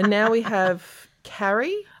 And now we have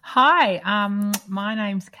Carrie. Hi, my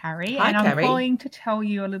name's Carrie, Hi, and I'm Carrie. calling to tell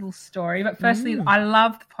you a little story. But firstly, I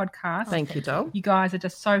love the podcast. Thank you, doll. You guys are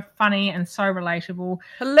just so funny and so relatable.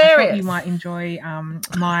 I Hilarious. thought you might enjoy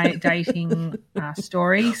my dating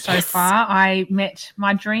story so far. I met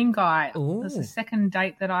my dream guy. Ooh. It was the second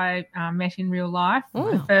date that I met in real life.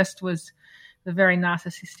 The first was the very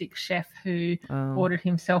narcissistic chef who ordered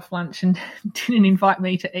himself lunch and didn't invite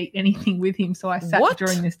me to eat anything with him. So I sat What?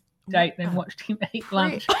 during this date and watched him eat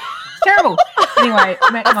lunch. It's terrible. Anyway,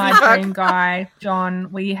 met my dream guy,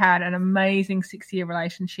 John. We had an amazing 6-year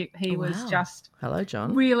relationship. He was Wow. just Hello,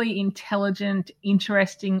 John. really intelligent,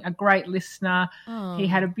 interesting, a great listener. He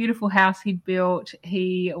had a beautiful house he'd built.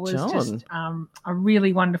 He was John. just a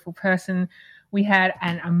really wonderful person. We had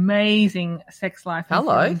an amazing sex life. And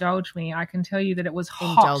Hello. if you'll indulge me, I can tell you that it was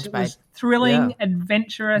hot. Indulge, It was babe. thrilling, Yeah.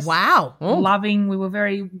 adventurous, Wow. loving. We were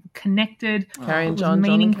very connected. Carrie and It was John and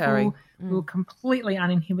meaningful. Carrie. We were completely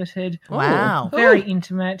uninhibited. Wow. Very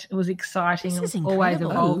intimate. It was exciting. This It was is always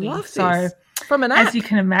incredible. I evolving. love So, this. From an app. as you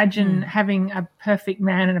can imagine, having a perfect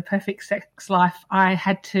man and a perfect sex life, I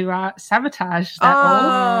had to sabotage that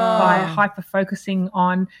all by hyper focusing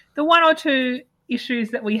on the one or two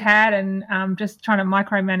issues that we had and just trying to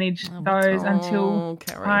micromanage those until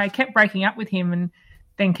Carrie. I kept breaking up with him and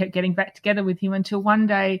then kept getting back together with him until one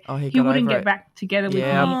day Oh, he he got wouldn't over get it. back together with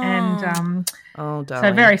Yeah. me. And Oh, darling.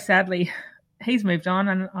 so very sadly, he's moved on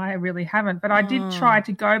and I really haven't. But I did try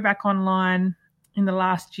to go back online in the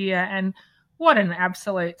last year, and what an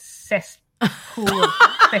absolute cesspool of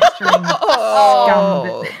festering scum that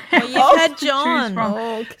Well, you've I was had to choose John. from.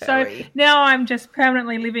 Oh, So Carrie. now I'm just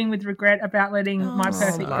permanently living with regret about letting my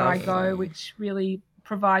perfect guy lovely. go, which really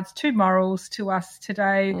provides two morals to us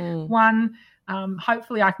today. Mm. One,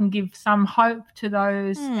 hopefully I can give some hope to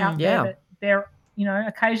those out Yeah. there that there,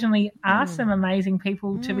 occasionally are some amazing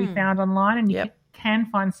people to be found online, and you Yep. can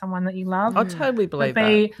find someone that you love. I totally believe But that.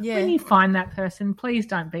 B, Yeah. when you find that person, please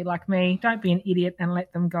don't be like me. Don't be an idiot and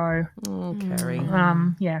let them go. Oh, Carrie.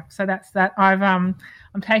 Yeah, so that's that. I'm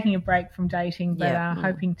taking a break from dating, but Yeah.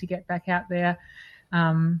 hoping to get back out there.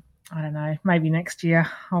 I don't know, maybe next year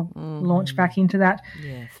I'll launch back into that.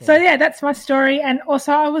 Yeah, fair. So, yeah, that's my story. And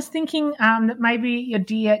also I was thinking that maybe your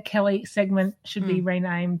Dear Kelly segment should be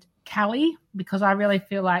renamed Callie, because I really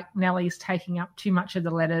feel like Nellie's taking up too much of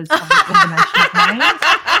the letters of the combination of names.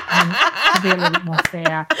 And to be a little bit more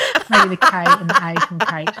fair, maybe the K and the A from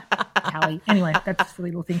Kate, Callie. Anyway, that's just a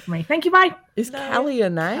little thing for me. Thank you, bye. Is Callie a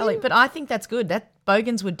name? Callie, but I think that's good. That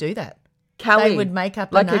Bogans would do that. Callie. They would make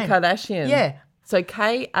up a like name. a Kardashian. Yeah. So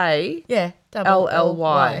K-A. Yeah.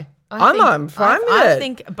 LLY. I'm fine with I it.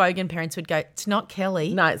 think Bogan parents would go, it's not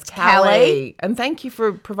Kelly. No, it's Callie. Callie. And thank you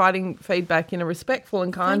for providing feedback in a respectful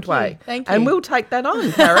and kind way. Thank you. And we'll take that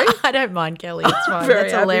on, Carrie. I don't mind Kelly. It's fine. Very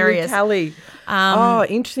That's happy with hilarious. Callie.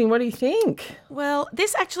 Interesting. What do you think? Well,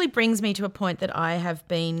 this actually brings me to a point that I have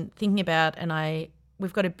been thinking about, and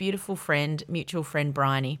we've got a beautiful friend, mutual friend,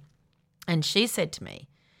 Bryony, and she said to me,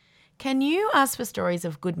 can you ask for stories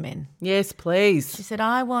of good men? Yes, please. She said,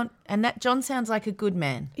 and that John sounds like a good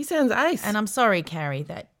man. He sounds ace. And I'm sorry, Carrie,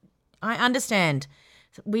 that I understand.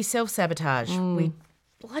 We self-sabotage. We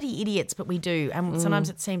bloody idiots, but we do. And sometimes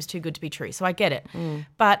it seems too good to be true. So I get it.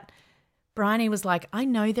 But Bryony was like, I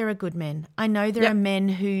know there are good men. I know there are men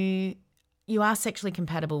who you are sexually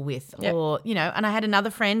compatible with, or, and I had another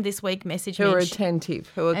friend this week message me. Who are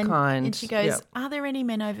attentive, who are kind. And she goes, are there any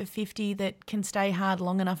men over 50 that can stay hard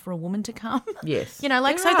long enough for a woman to come? Yes. They There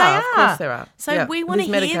are. Of course there are. So we want to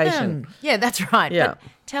hear medication. them. Yeah, that's right. Yeah. But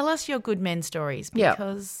tell us your good men stories,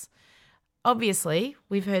 because obviously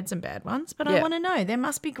we've heard some bad ones, but I want to know. There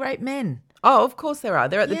must be great men. Oh, of course there are.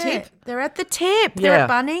 They're at the tip. They're at the tip. They're at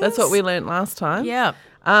Bunnings. That's what we learnt last time. Yeah.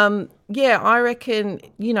 I reckon,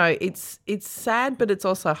 it's sad, but it's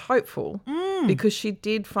also hopeful because she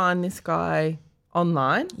did find this guy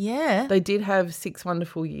online. Yeah. They did have 6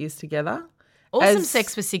 wonderful years together. Awesome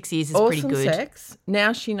sex for 6 years is pretty good. Awesome sex.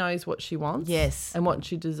 Now she knows what she wants. Yes. And what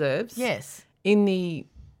she deserves. Yes. In the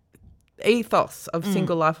ethos of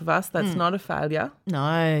Single Life of Us, that's not a failure.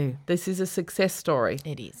 No. This is a success story.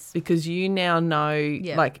 It is. Because you now know,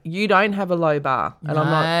 you don't have a low bar, and I'm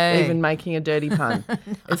not even making a dirty pun.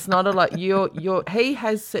 It's not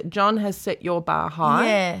John has set your bar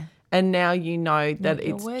high, and now you know that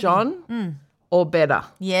it's worthy. John or better.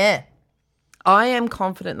 Yeah. I am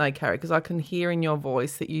confident though, Carrie, because I can hear in your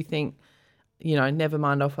voice that you think, never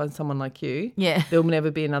mind, I'll find someone like you. Yeah. There'll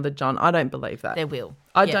never be another John. I don't believe that. There will.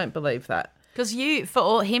 I don't believe that. Because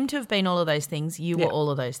him to have been all of those things, you were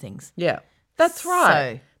all of those things. Yeah. That's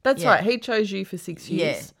right. So, right. He chose you for 6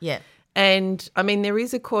 years. Yeah. And, I mean, there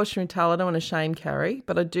is a cautionary tale. I don't want to shame Carrie,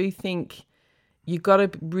 but I do think you've got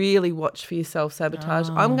to really watch for your self-sabotage.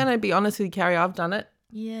 I'm going to be honest with you, Carrie, I've done it.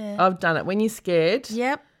 Yeah. I've done it. When you're scared.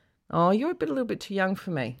 Yep. Oh, you're a little bit too young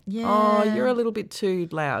for me. Yeah. Oh, you're a little bit too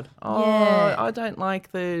loud. Oh, Yeah. I don't like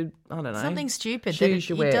I don't know. Something stupid. Shoes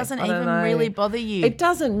you wear. It doesn't I don't even know. really bother you. It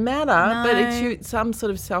doesn't matter, but No. it's some sort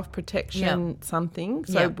of self-protection something.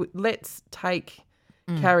 So Yep. Let's take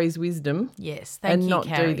Carrie's wisdom Yes. Thank and you, not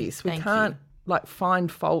Carrie. do this. We Thank can't find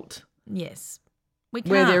fault you. Yes. We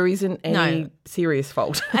can't. where there isn't any No. serious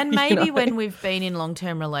fault. And you maybe know? when we've been in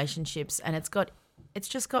long-term relationships and it's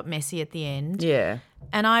just got messy at the end. Yeah.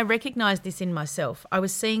 And I recognised this in myself. I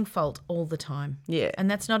was seeing fault all the time. Yeah.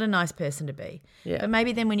 And that's not a nice person to be. Yeah. But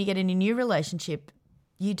maybe then when you get in a new relationship,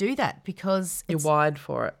 you do that because You're wired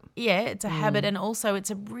for it. it's a habit, and also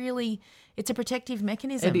it's a protective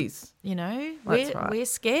mechanism. It is. That's right. We're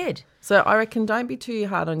scared. So I reckon don't be too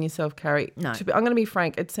hard on yourself, Carrie. No. I'm going to be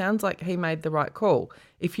frank. It sounds like he made the right call.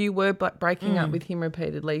 If you were breaking up with him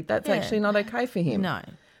repeatedly, that's actually not okay for him. No.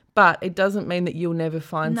 But it doesn't mean that you'll never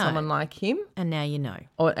find No. someone like him. And now you know.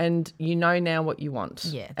 And you know now what you want.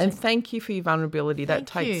 Yeah. And thank you for your vulnerability. That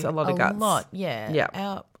Thank takes you. a lot of guts. A lot, yeah.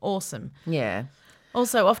 Yeah. Awesome. Yeah.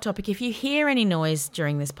 Also, off topic, if you hear any noise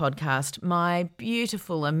during this podcast, my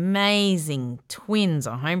beautiful, amazing twins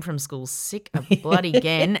are home from school sick of bloody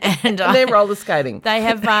again. And they're roller skating. They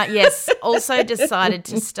have, also decided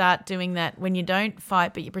to start doing that when you don't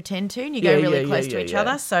fight but you pretend to and you go really close to each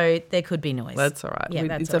other. So there could be noise. That's all right. Yeah,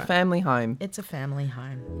 that's it's all a right. family home. It's a family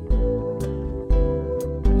home.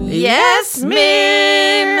 Yes,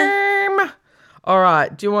 ma'am. All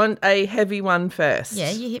right. Do you want a heavy one first? Yeah,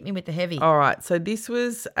 you hit me with the heavy. All right. So this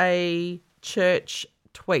was a church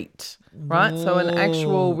tweet, right? So an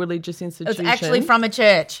actual religious institution. It's actually from a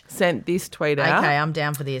church. Sent this tweet out. Okay, I'm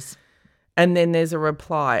down for this. And then there's a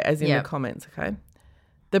reply, as in Yep. the comments, okay?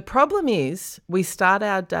 The problem is we start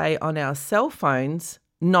our day on our cell phones,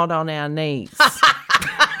 not on our knees.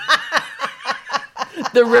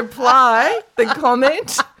 The reply, the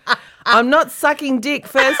comment, I'm not sucking dick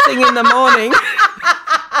first thing in the morning.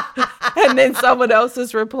 And then someone else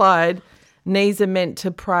has replied, Knees are meant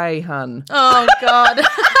to pray, hun. Oh, God.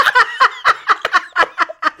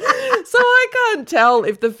 So I can't tell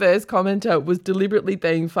if the first commenter was deliberately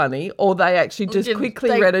being funny or they actually just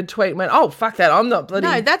quickly read a tweet and went, oh, fuck that, I'm not bloody...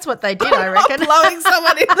 No, that's what they did, I reckon. blowing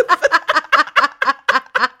someone in the...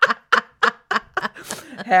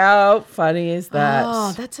 How funny is that?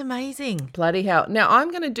 Oh, that's amazing. Bloody hell. Now, I'm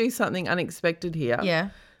going to do something unexpected here. Yeah.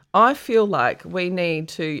 I feel like we need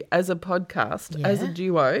to, as a podcast, as a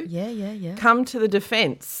duo, come to the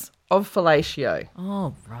defence of fellatio.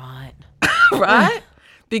 Oh, right. Right?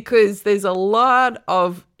 Because there's a lot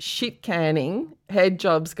of shit canning head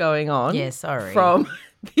jobs going on. Yeah, sorry. From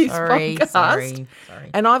this podcast. Sorry.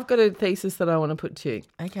 And I've got a thesis that I want to put to you.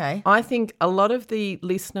 Okay. I think a lot of the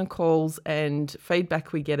listener calls and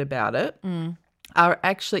feedback we get about it are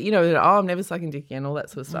actually, oh, I'm never sucking dick and all that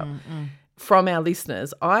sort of stuff. From our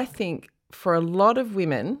listeners, I think for a lot of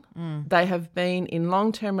women, they have been in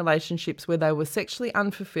long-term relationships where they were sexually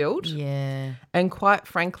unfulfilled. Yeah. And quite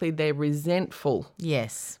frankly, they're resentful.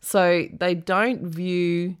 Yes. So they don't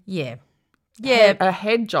view a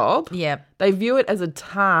head job. Yeah. They view it as a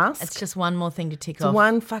task. It's just one more thing to tick It's off.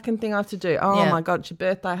 one fucking thing I have to do. Oh, my God, it's your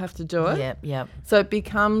birthday, I have to do it. Yep. So it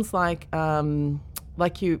becomes like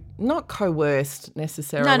you, not coerced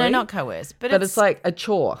necessarily. No, not coerced. But it's like a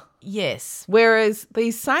chore. Yes. Whereas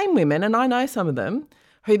these same women, and I know some of them,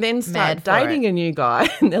 who then start Mad for dating a new guy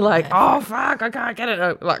and they're like, oh, fuck, I can't get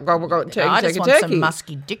it. Like, oh, we've got turkey, I turkey, just want turkey. some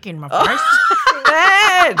musky dick in my face.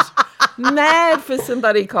 Mad for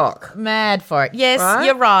somebody cock. Mad for it. Yes, Right?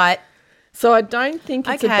 you're right. So I don't think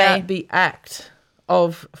it's Okay. about the act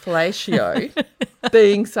of fellatio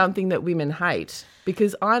being something that women hate,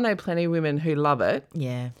 because I know plenty of women who love it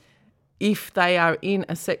Yeah. if they are in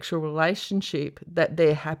a sexual relationship that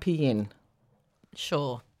they're happy in.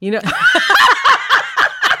 Sure. You know,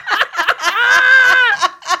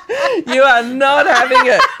 you are not having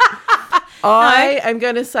it. I am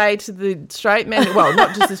going to say to the straight men, well,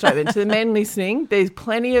 not just the straight men, to the men listening, there's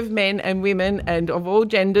plenty of men and women and of all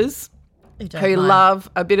genders who love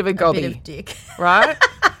a bit of a gobby. A bit of dick. Right?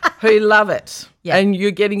 Who love it. Yeah. And you're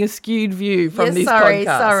getting a skewed view from this sorry,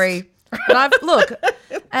 podcast. Sorry. But look,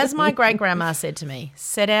 as my great-grandma said to me,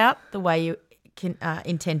 set out the way you can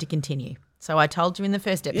intend to continue. So I told you in the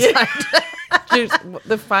first episode.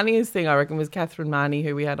 The funniest thing, I reckon, was Catherine Marnie,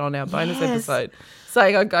 who we had on our bonus Yes. episode,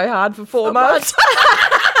 saying I'd go hard for 4 months.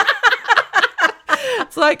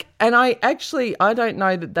 It's like, and I don't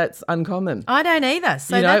know that that's uncommon. I don't either.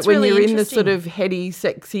 So you know, that's when really you're in the interesting. sort of heady,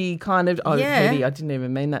 sexy kind of, Yeah. heady, I didn't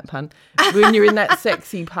even mean that pun. When you're in that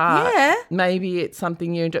sexy part, Yeah. maybe it's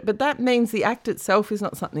something you enjoy. But that means the act itself is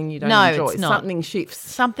not something you don't No, enjoy. it's not. Something shifts.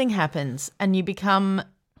 Something happens and you become,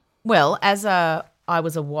 well, I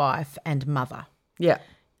was a wife and mother. Yeah.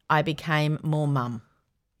 I became more mum.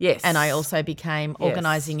 Yes. And I also became Yes.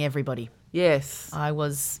 organising everybody. Yes. I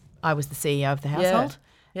was the CEO of the household.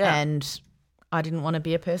 Yeah. And I didn't want to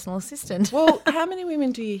be a personal assistant. Well, how many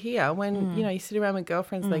women do you hear when, you sit around with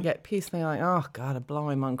girlfriends and they get pissed and they're like, oh, God, I blow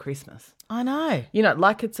him on Christmas. I know.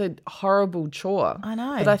 Like it's a horrible chore. I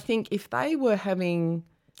know. But I think if they were having...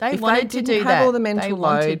 They if wanted they to didn't do have that. all the mental They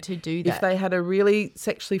wanted load, to do if that. they had a really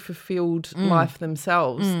sexually fulfilled life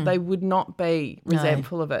themselves, they would not be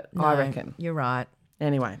resentful of it, I No, reckon. You're right.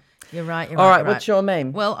 Anyway. You're right. All right, what's your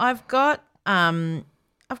meme? Well, I've got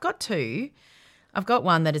two. I've got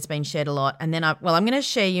one that has been shared a lot, and then I'm going to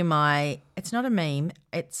share you it's not a meme,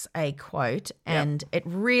 it's a quote, and it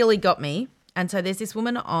really got me. And so there's this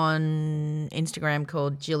woman on Instagram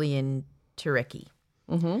called Gillian Turecki.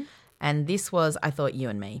 Mm-hmm. And this was, I thought, you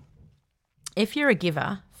and me. If you're a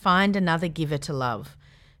giver, find another giver to love.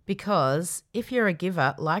 Because if you're a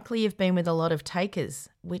giver, likely you've been with a lot of takers,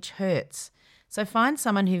 which hurts. So find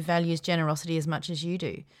someone who values generosity as much as you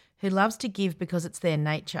do, who loves to give because it's their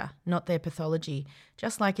nature, not their pathology,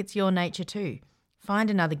 just like it's your nature too. Find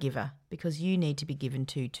another giver because you need to be given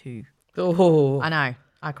to too. Oh. I know.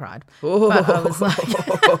 I cried. But I was like...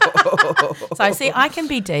 So, see, I can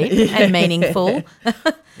be deep and meaningful.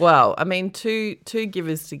 Well, I mean, two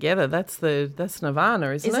givers together, that's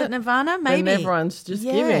nirvana, isn't it? Is it nirvana? Maybe. When everyone's just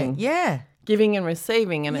giving. Yeah. Giving and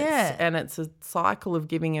receiving, and Yeah. it's a cycle of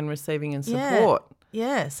giving and receiving and support.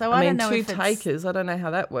 Yeah. So I I mean, don't know two if it's... takers, I don't know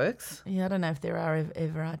how that works. Yeah, I don't know if there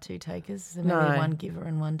ever are two takers. There may No. be one giver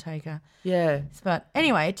and one taker. Yeah. But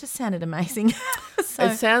anyway, it just sounded amazing. So,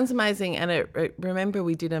 It sounds amazing, and remember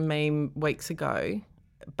we did a meme weeks ago.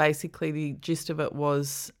 Basically, the gist of it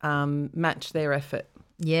was match their effort.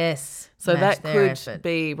 yes. So match that their could effort.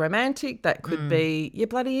 be romantic. That could be your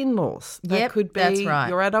bloody in-laws. That Yep, could be that's right.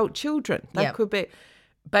 your adult children. That Yep. could be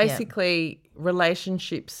basically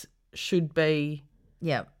relationships should be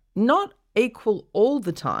Yeah. not equal all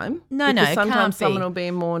the time. No, because it sometimes can't be. someone will be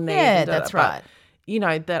in more need. Yeah, and that's but, right. You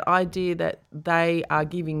know, that idea that they are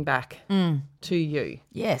giving back to you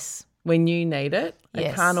Yes. when you need it.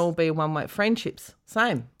 Yes. It can't all be one-way. Friendships,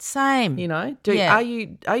 same. Same. You know, Yeah. are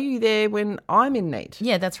you there when I'm in need?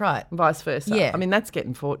 Yeah, that's right. And vice versa. Yeah. I mean, that's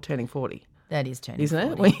turning 40, That is turning isn't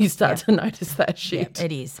 40. it? When you start Yeah. to notice that Yeah, shit.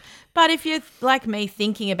 it is. But if you're like me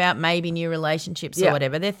thinking about maybe new relationships or Yeah.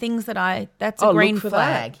 whatever, they're things that that's a green look for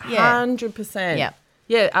flag. that. Yeah. 100%. Yeah.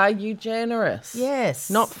 Yeah. Are you generous? Yes.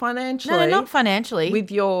 Not financially. No, not financially. With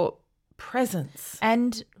your presence.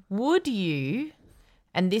 And would you,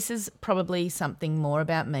 and this is probably something more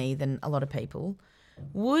about me than a lot of people,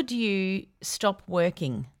 would you stop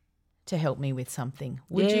working to help me with something?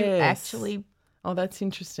 Would you Yes. actually Oh, that's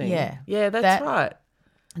interesting. Yeah. Yeah, that's That- right.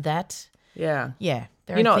 that? Yeah. Yeah.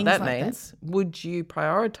 There You are know what things that like means? Would you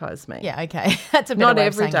prioritise me? Yeah, okay. That's a better Not way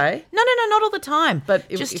of every saying it. day. No, not all the time. But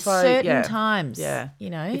just if I- certain yeah. times. Yeah. You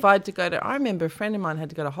know? If I had to go to, I remember a friend of mine had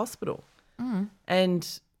to go to hospital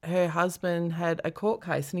and her husband had a court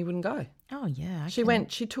case and he wouldn't go. Oh, yeah.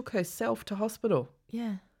 She took herself to hospital.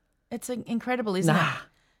 Yeah. It's incredible, isn't Nah. it?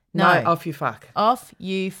 No, No. off you fuck. Off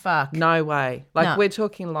you fuck. No way. Like No. we're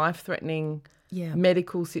talking life-threatening Yeah.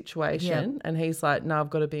 medical situation and he's like, no, I've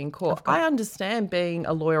got to be in court. I understand being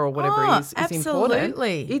a lawyer or whatever Oh, is important.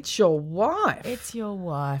 absolutely. It's your wife. It's your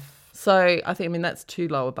wife. So I mean, that's too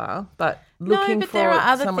low a bar, but looking no, but for there are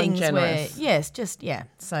other someone things generous. where, yes, just, yeah.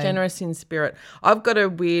 So, Generous in spirit. I've got a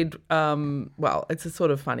weird, well, it's a sort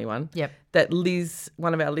of funny one. Yep. That Liz,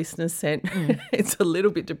 one of our listeners, sent. It's a little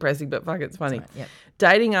bit depressing, but fuck, it's funny. right, yep.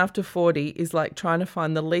 Dating after 40 is like trying to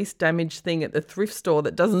find the least damaged thing at the thrift store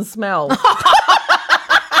that doesn't smell.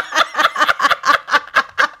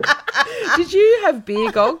 Did you have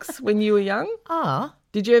beer gogs when you were young? Ah,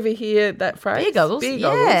 Did you ever hear that phrase? Beer goggles? Beer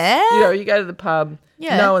goggles. Yeah. You know, you go to the pub,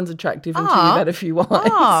 Yeah. no one's attractive until Oh. you've had a few wines.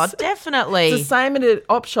 oh, definitely. It's the same at an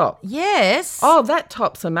op shop. Yes. Oh, that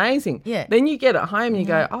top's amazing. Yeah. Then you get it home and you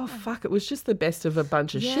go, oh, fuck, it was just the best of a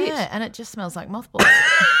bunch of yeah, shit. and it just smells like mothballs.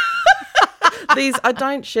 These, I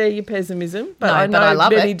don't share your pessimism, but No, I know but I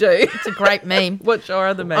love many it. do. It's a great meme. What's your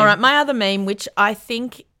other meme? All right, my other meme, which I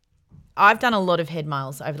think I've done a lot of head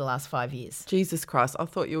miles over the last 5 years. Jesus Christ, I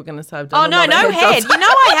thought you were going to say I've Oh, done a no, lot of no head. jobs. You know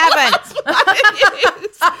I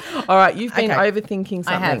haven't. All right, you've been Okay. overthinking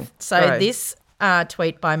something. I have. So Go. this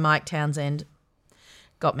tweet by Mike Townsend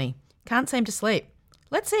got me. Can't seem to sleep.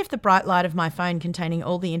 Let's see if the bright light of my phone containing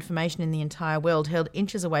all the information in the entire world held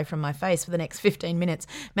inches away from my face for the next 15 minutes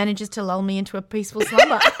manages to lull me into a peaceful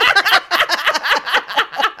slumber.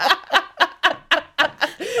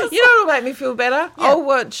 You know what'll make me feel better? Yeah. I'll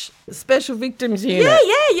watch Special Victims Unit.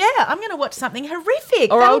 Yeah. I'm going to watch something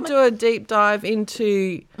horrific. Or That'll I'll do a deep dive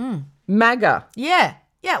into MAGA Yeah,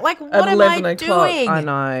 like at what am 11 I o'clock. doing? I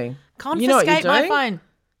know. Confiscate You know what you're my doing? phone.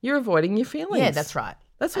 You're avoiding your feelings. Yeah, that's right.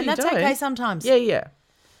 That's what and you're that's doing. okay sometimes. Yeah.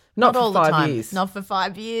 Not all for 5 the time. years. Not for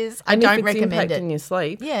 5 years. And I don't if it's recommend impacting it. your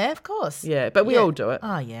sleep. Yeah, of course. Yeah, but we Yeah. all do it.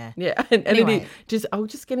 Oh, yeah. Yeah, and Anyway. it is just, I'll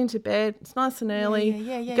just get into bed. It's nice and early.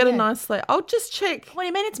 Yeah, Get a yeah. nice sleep. I'll just check What do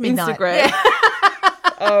you mean it's midnight? Instagram. Yeah,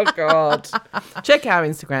 Oh, God. Check our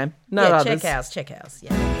Instagram. No yeah others. check ours.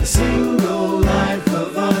 Yeah. The single life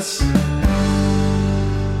of us.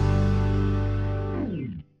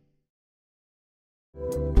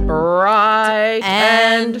 Bright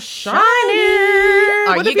and shiny.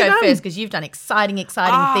 Oh, What you have go done? first because you've done exciting things.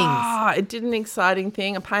 I did an exciting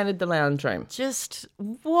thing. I painted the lounge room. Just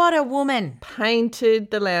what a woman.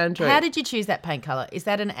 Painted the lounge room. How did you choose that paint colour? Is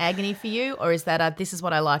that an agony for you or is that this is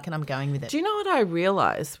what I like and I'm going with it? Do you know what I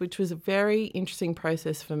realised, which was a very interesting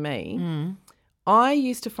process for me? Mm. I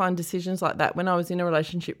used to find decisions like that when I was in a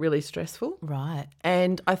relationship really stressful. Right.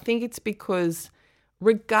 And I think it's because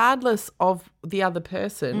regardless of the other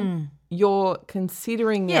person, you're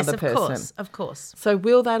considering the Yes, other person. of course. So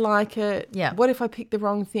will they like it? Yeah. What if I pick the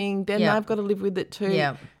wrong thing? Then Yeah. they've got to live with it too.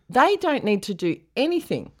 Yeah. They don't need to do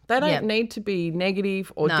anything. They don't Yeah. need to be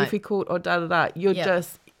negative or No. difficult or da-da-da. You're Yeah.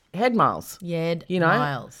 just head miles. Yeah, You know?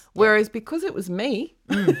 miles. Whereas because it was me,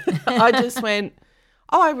 I just went,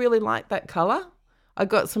 oh, I really like that colour. I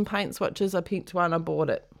got some paint swatches. I picked one. I bought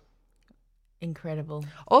it. Incredible.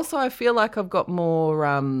 Also, I feel like I've got more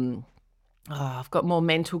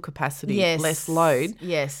mental capacity, Yes. less load.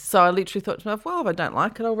 Yes. So I literally thought to myself, well, if I don't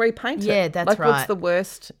like it, I'll repaint it. Yeah, that's like, what's right. the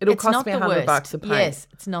worst? It'll It's cost not me the $100 worst. a paint. Yes,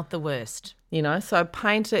 it's not the worst. You know, so I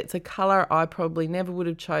painted it. It's a colour I probably never would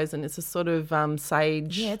have chosen. It's a sort of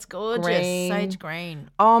sage. Yeah, it's gorgeous. green. Sage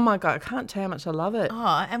green. Oh, my God. I can't tell how much I love it.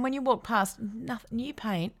 Oh, and when you walk past new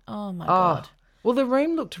paint, oh my God. Well, the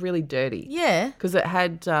room looked really dirty. Yeah. Because it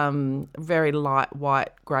had very light white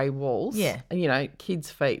grey walls. Yeah. And, you know, kids'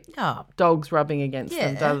 feet. Oh. Dogs rubbing against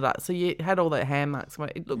them. Yeah. So you had all the hand marks.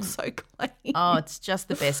 It looked so clean. Oh, it's just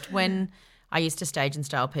the best. When I used to stage and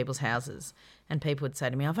style people's houses and people would say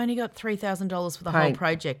to me, I've only got $3,000 for the whole Paint.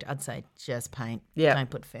 project. I'd say, just paint. Yeah. Don't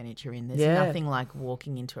put furniture in. There's Yeah. nothing like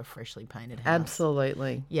walking into a freshly painted house.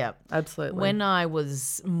 Absolutely. Yeah. Absolutely. When I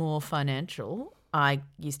was more financial, I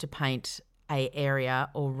used to paint a area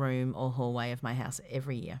or room or hallway of my house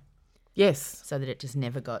every year Yes. so that it just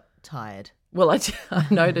never got tired. Well, I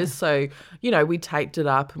noticed. So, you know, we taped it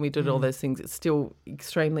up and we did all those things. It's still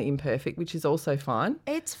extremely imperfect, which is also fine.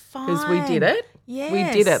 It's fine. Because we did it. Yes. We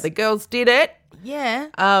did it. The girls did it. Yeah.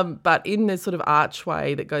 But in the sort of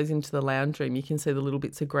archway that goes into the lounge room, you can see the little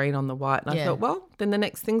bits of green on the white. And I Yeah. thought, well, then the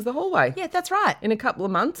next thing's the hallway. Yeah, that's right. In a couple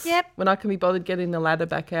of months, Yep. when I can be bothered getting the ladder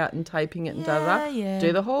back out and taping it and Yeah.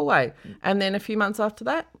 do the hallway. And then a few months after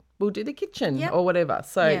that, we'll do the kitchen Yep. or whatever.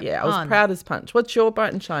 So, Yep. yeah, I was On. proud as punch. What's your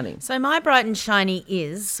bright and shiny? So my bright and shiny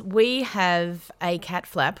is we have a cat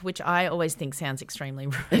flap, which I always think sounds extremely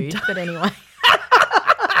rude, but anyway.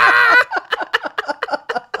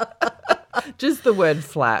 Just the word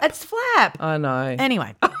flap. It's flap. I know.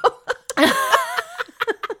 Anyway.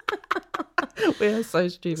 We're so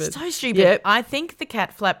stupid. So stupid. Yep. I think the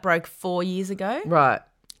cat flap broke 4 years ago. Right,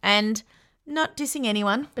 And not dissing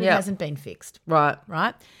anyone, but Yep. it hasn't been fixed, right.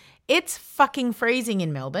 right? It's fucking freezing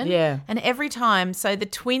in Melbourne. Yeah. And every time, so the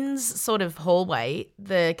twins sort of hallway,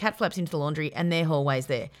 the cat flaps into the laundry and their hallway's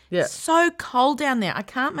there. Yeah. So cold down there. I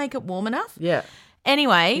can't make it warm enough. Yeah.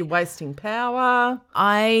 Anyway, You're wasting power.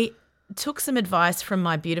 I took some advice from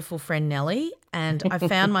my beautiful friend Nellie and I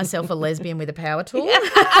found myself a lesbian with a power tool.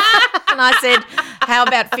 And I said, how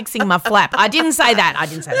about fixing my flap? I didn't say that.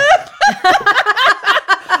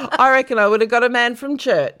 I reckon I would have got a man from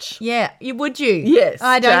church. Yeah, would you? Yes,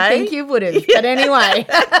 I don't Jay. think you would have. But anyway,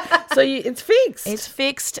 So it's fixed. it's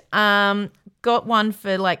fixed. Got one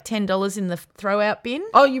for like $10 in the throw out bin.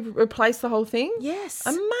 Oh, you replaced the whole thing? Yes.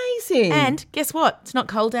 Amazing. And guess what? It's not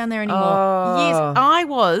cold down there anymore. Oh. Yes, I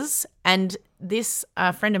was, and this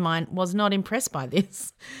friend of mine was not impressed by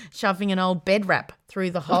this, shoving an old bed wrap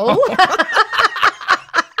through the hole.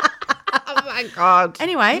 Oh my God.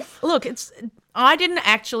 Anyway, look, I didn't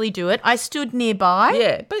actually do it. I stood nearby.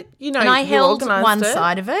 Yeah, but you know, And I you held organised one it.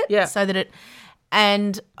 side of it Yeah. so that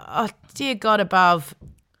and oh dear God above,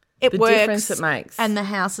 it The works. difference it makes. And the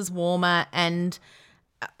house is warmer and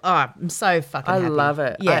I'm so fucking I happy. love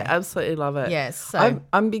it. I Yeah. absolutely love it. Yes, so-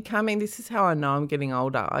 I'm becoming, this is how I know I'm getting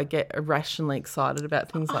older. I get irrationally excited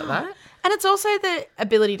about things like that. And it's also the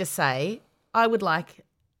ability to say, I would like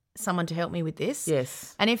someone to help me with this.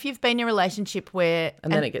 Yes. And if you've been in a relationship where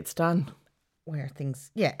And then it gets done. where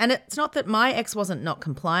things and it's not that my ex wasn't not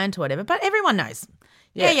compliant or whatever, but everyone knows.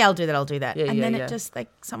 Yeah. Yeah, I'll do that. Yeah, and yeah, then yeah. it just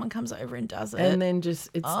someone comes over and does it. And then just,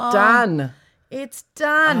 it's done. It's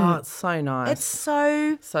done. Oh, it's so nice. It's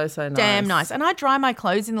so so nice. damn nice. And I dry my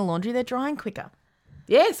clothes in the laundry. They're drying quicker.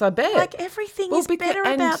 Yes, I bet. Like everything is better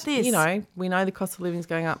and, about this. You know, we know the cost of living's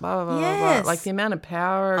going up, blah, blah, blah, blah, Yes. blah. Like the amount of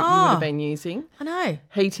power you would Oh. have been using, I know.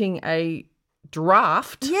 heating a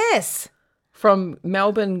draft Yes. from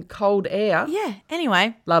Melbourne cold air. Yeah.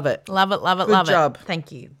 Anyway, Love it. love it, love it, Good love job. it.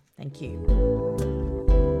 Thank you.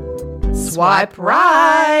 Swipe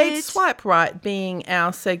right. Swipe right being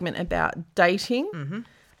our segment about dating. Mm-hmm.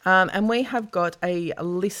 And we have got a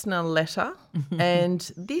listener letter.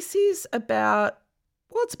 And this is about,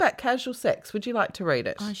 well, it's about casual sex. Would you like to read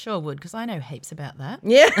it? I sure would because I know heaps about that.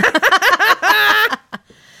 Yeah.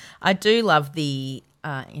 I do love the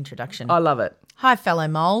introduction. I love it. Hi, fellow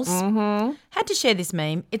moles. Had to share this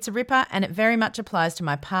meme. It's a ripper and it very much applies to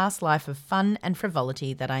my past life of fun and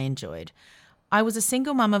frivolity that I enjoyed. I was a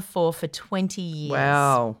single mum of 4 for 20 years.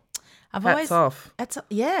 Wow. I've Hats off.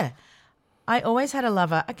 Yeah. I always had a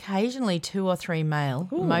lover, occasionally 2 or 3 male,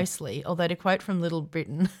 mostly, although to quote from Little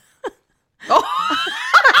Britain,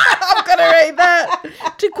 I've got to read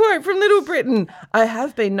that. To quote from Little Britain, I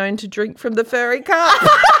have been known to drink from the furry cup.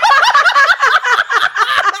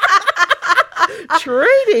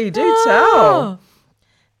 Trudy, do tell.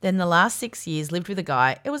 Then the last 6 years lived with a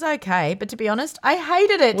guy. It was okay, but to be honest, I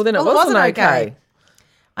hated it. Well, then it wasn't okay.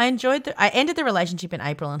 I ended the relationship in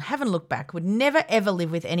April and haven't looked back. Would never, ever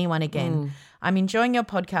live with anyone again. I'm enjoying your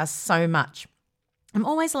podcast so much. I'm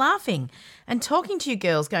always laughing and talking to you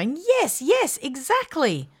girls going, yes, yes,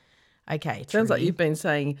 exactly. Okay, Sounds like Trudy. you've been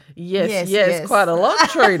saying yes, Yes, yes, yes. quite a lot,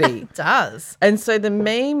 Trudy. It does. And so the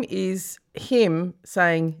meme is him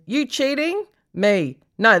saying, you cheating? Me.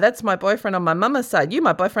 No, that's my boyfriend on my mama's side. You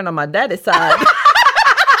my boyfriend on my daddy's side.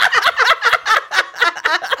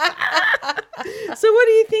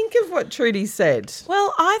 of what Trudy said.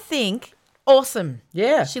 Well, I think awesome.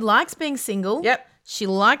 Yeah. She likes being single. Yep. She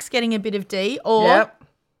likes getting a bit of D or Yep.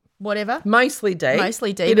 whatever. Mostly D. Bit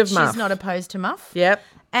but of she's muff. not opposed to muff. Yep.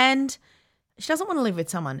 And she doesn't want to live with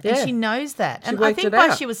someone. Yeah. And she knows that. And I worked think it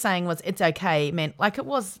what out. she was saying was it's okay meant like it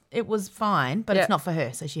was fine, but Yep. it's not for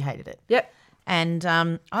her, so she hated it. Yep. And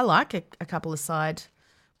I like a couple of side.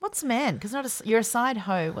 What's a man? Because you're a side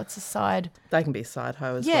hoe. What's a side? They can be a side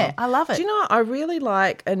hoe as well. Yeah, I love it. Do you know what I really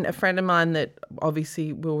like? And a friend of mine that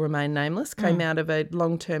obviously will remain nameless came out of a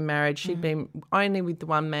long-term marriage. She'd been only with the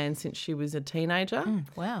one man since she was a teenager.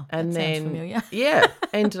 Wow, And that then, sounds familiar. yeah,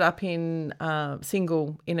 ended up in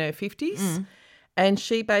single in her 50s. And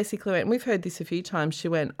she basically went, and we've heard this a few times, she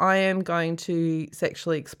went, I am going to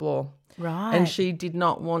sexually explore. Right. And she did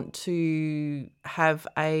not want to have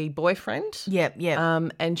a boyfriend. Yep.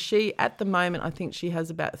 And she, at the moment, I think she has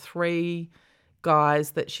about 3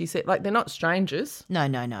 guys that she said, like, they're not strangers. No.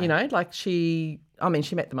 You know, like she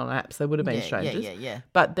met them on apps. They would have been strangers. Yeah.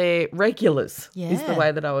 But they're regulars is the Yeah.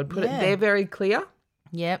 way that I would put it. Yeah. They're very clear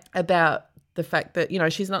Yep. about the fact that, you know,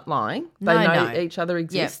 she's not lying. They know each other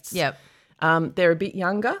exists. Yep. They're a bit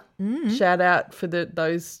younger. Shout out for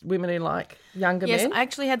those women who like younger Yes, men. I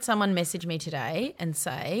actually had someone message me today and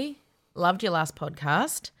say, loved your last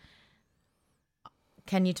podcast.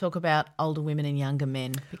 Can you talk about older women and younger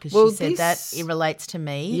men? Because Well, she said that this- it relates to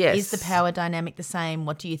me. Yes. Is the power dynamic the same?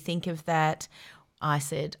 What do you think of that? I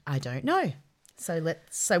said, I don't know.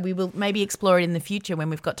 So we will maybe explore it in the future when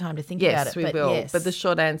we've got time to think about it. Yes, we But will. yes. But the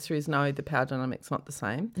short answer is no, the power dynamic's not the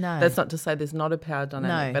same. No. That's not to say there's not a power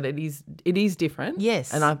dynamic, No. but it is different.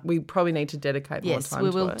 Yes. And we probably need to dedicate more yes, time we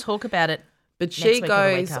to will it. talk about it. But next she week or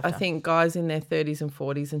the week goes, I after. think, guys in their 30s and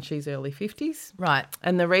 40s and she's early 50s. Right.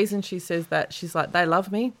 And the reason she says that, she's like, they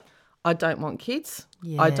love me. I don't want kids.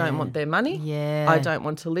 I don't want their money. Yeah. I don't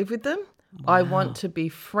want to live with them. I want to be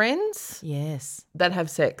friends Yes. that have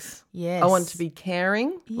sex. Yes. I want to be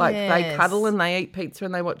caring. Like they Yes. cuddle and they eat pizza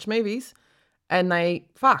and they watch movies and they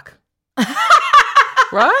fuck.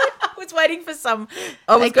 Right? I was waiting for some.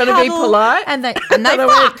 I was going to be polite. And they But I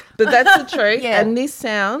went, fuck. but that's the truth. Yeah. And this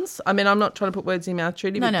sounds, I mean, I'm not trying to put words in your mouth,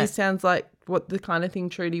 Trudy, but No. this sounds like what the kind of thing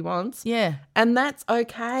Trudy wants. Yeah. And that's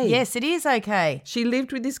okay. Yes, it is okay. She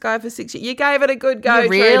lived with this guy for 6 years. You gave it a good go, You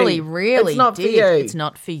really, Trudy. really It's not did. for you. It's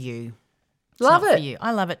not for you. It's Love not it. For you.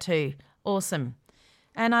 I love it too. Awesome.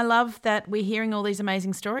 And I love that we're hearing all these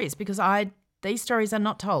amazing stories because these stories are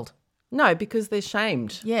not told. No, because they're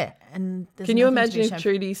shamed. Yeah. And there's Can you nothing to imagine be if ashamed-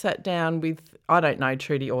 Trudy sat down with, I don't know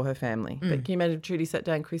Trudy or her family, but can you imagine if Trudy sat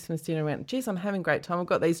down Christmas dinner and went, geez, I'm having a great time. I've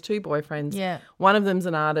got these 2 boyfriends. Yeah. One of them's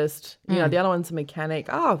an artist. You know, the other one's a mechanic.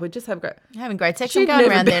 Oh, we just have great. having great sex. She'd I'm going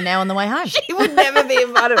never around be- there now on the way home. She would never be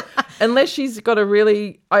invited unless she's got a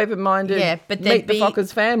really open-minded Yeah, but meet the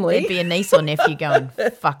Fockers family. There'd be a niece or nephew going,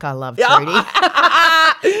 fuck, I love Trudy.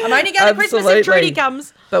 I'm only going to Christmas if Absolutely. Trudy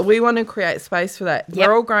comes. But we want to create space for that. Yep.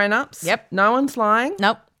 We're all grown-ups. Yep. No one's lying.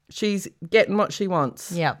 Nope. She's getting what she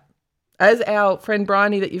wants. Yep. As our friend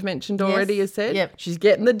Bryony that you've mentioned already has said, Yep. she's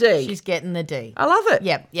getting the D. She's getting the D. I love it.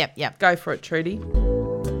 Yep. Go for it, Trudy.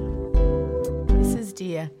 This is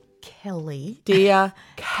dear Kelly. Dear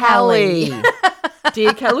Callie.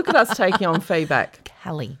 Dear Callie, look at us taking on feedback.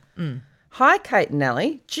 Kelly. Hi, Kate and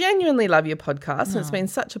Nellie. Genuinely love your podcast, and it's been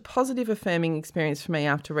such a positive, affirming experience for me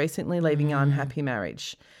after recently leaving an unhappy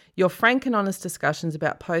marriage. Your frank and honest discussions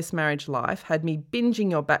about post-marriage life had me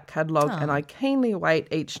binging your back catalogue, and I keenly await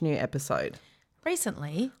each new episode.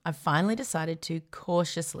 Recently, I've finally decided to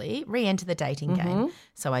cautiously re-enter the dating game.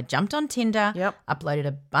 So I jumped on Tinder, Yep. uploaded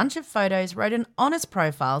a bunch of photos, wrote an honest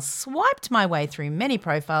profile, swiped my way through many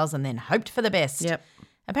profiles and then hoped for the best. Yep.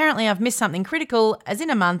 Apparently, I've missed something critical, as in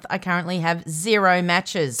a month, I currently have 0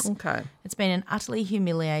 matches. Okay. It's been an utterly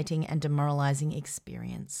humiliating and demoralising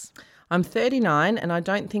experience. I'm 39 and I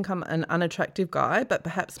don't think I'm an unattractive guy, but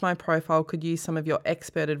perhaps my profile could use some of your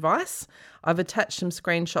expert advice. I've attached some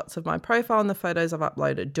screenshots of my profile and the photos I've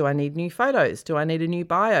uploaded. Do I need new photos? Do I need a new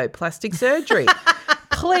bio? Plastic surgery?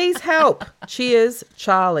 Please help. Cheers,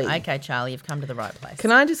 Charlie. Okay, Charlie, you've come to the right place.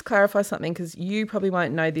 Can I just clarify something, because you probably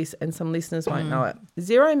won't know this and some listeners won't know it.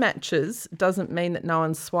 0 matches doesn't mean that no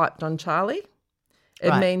one's swiped on Charlie. It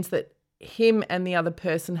Right. means that him and the other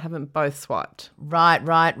person haven't both swiped.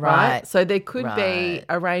 Right. So there could be Right.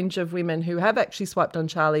 a range of women who have actually swiped on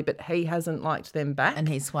Charlie, but he hasn't liked them back. And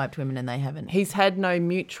he's swiped women and they haven't. He's had no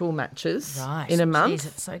mutual matches Right. in a month. Jeez,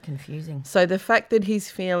 it's so confusing. So the fact that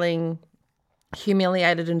he's feeling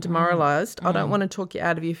humiliated and demoralised, I don't want to talk you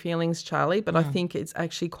out of your feelings, Charlie, but I think it's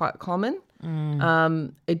actually quite common.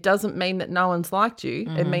 It doesn't mean that no one's liked you.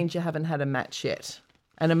 It means you haven't had a match yet.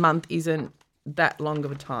 And a month isn't that long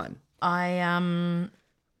of a time.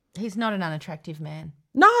 He's not an unattractive man.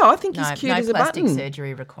 No, I think he's cute no as a plastic button.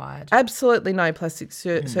 surgery required. Absolutely no plastic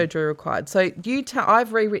surgery required. So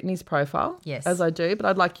I've rewritten his profile, Yes. as I do, but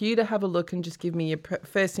I'd like you to have a look and just give me your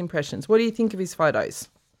first impressions. What do you think of his photos?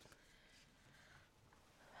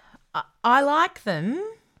 I like them.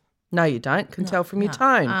 No, you don't. Can tell from your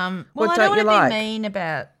tone. Well, what I don't don't you want to like? be mean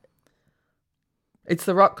about. It's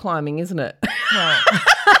the rock climbing, isn't it? Well,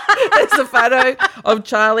 There's a photo of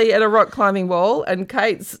Charlie at a rock climbing wall, and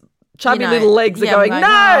Kate's chubby little legs are yeah, going, I'm no,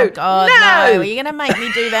 like, oh, God, no. Are you going to make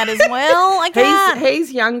me do that as well? I can't.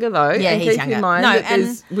 He's younger though, Yeah, and he's keep younger. in mind No, that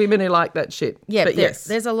there's women who like that shit. Yeah, but yes,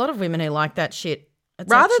 there's a lot of women who like that shit. It's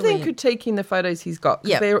rather actually, than critiquing the photos he's got,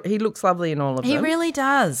 because he looks lovely in all of them. he really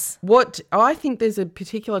does. What I think there's a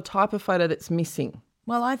particular type of photo that's missing.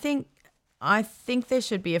 Well, I think there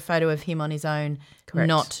should be a photo of him on his own, Correct.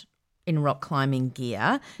 not in rock climbing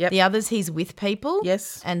gear. Yep. The others, he's with people.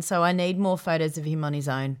 Yes. And so I need more photos of him on his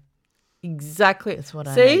own. Exactly. That's what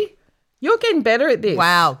I See? need. You're getting better at this.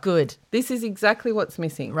 Wow, good. This is exactly what's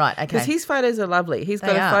missing. Right, okay. Because his photos are lovely. He's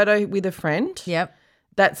got They a are. photo with a friend. Yep.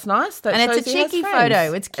 That's nice. That And it's shows a he has cheeky friends.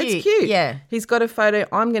 photo. It's cute. It's cute. Yeah. He's got a photo,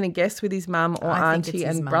 I'm going to guess, with his mum or I think auntie it's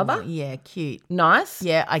his and mum. brother. Yeah, cute. Nice.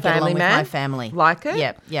 Yeah, I get Family along with man. my family. Like it.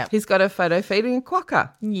 Yep, yep. He's got a photo feeding a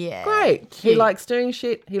quokka. Yeah. Great. He cute. likes doing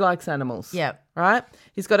shit. He likes animals. Yep. Right?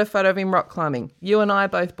 He's got a photo of him rock climbing. You and I are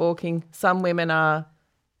both balking. Some women are.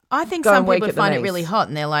 I think Going some weak people at the find it knees. really hot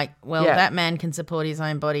and they're like, well, Yeah. that man can support his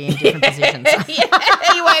own body in different positions.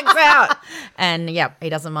 He works out. And, he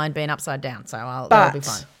doesn't mind being upside down, so that'll be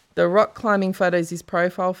fine. But the rock climbing photo is his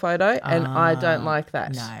profile photo, and I don't like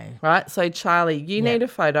that. no. Right? So, Charlie, you need a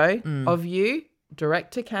photo of you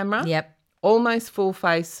direct to camera. Yep, Almost full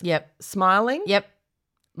face. yep, Smiling. yep.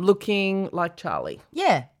 Looking like Charlie.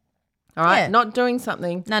 Yeah, All right? Yeah. Not doing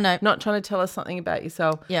something. No. Not trying to tell us something about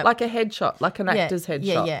yourself. Yep. Like a headshot, like an actor's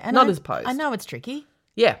headshot. Yeah. And Not as posed. I know it's tricky,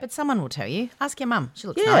 Yeah. but someone will tell you. Ask your mum. She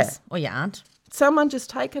looks Yeah. nice. Or your aunt. Someone just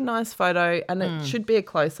take a nice photo, and it should be a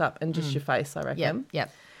close-up and just your face, I reckon. Yep.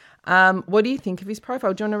 What do you think of his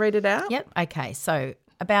profile? Do you want to read it out? Yep. Okay. So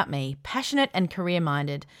about me, passionate and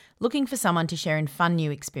career-minded, looking for someone to share in fun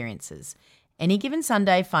new experiences. Any given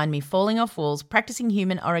Sunday, find me falling off walls, practicing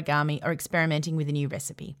human origami, or experimenting with a new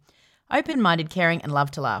recipe. Open-minded, caring, and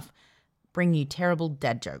love to laugh. Bring you terrible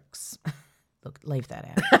dad jokes. Look, leave that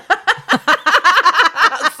out.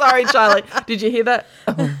 Sorry, Charlie. Did you hear that?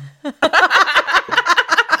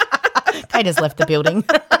 Kate has left the building.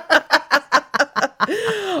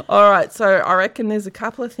 All right. So I reckon there's a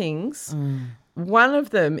couple of things. One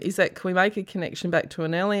of them is that, can we make a connection back to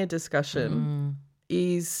an earlier discussion,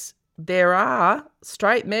 is there are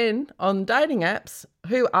straight men on dating apps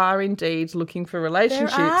who are indeed looking for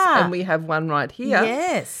relationships, are. and we have one right here.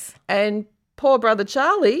 Yes. And poor brother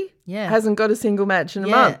Charlie hasn't got a single match in a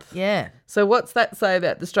month. Yeah. So what's that say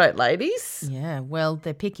about the straight ladies? Yeah. Well,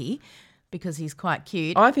 they're picky because he's quite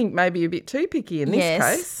cute. I think maybe a bit too picky in this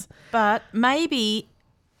case. But maybe,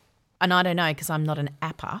 and I don't know because I'm not an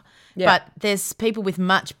apper, Yeah. but there's people with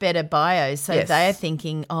much better bios. So Yes. they're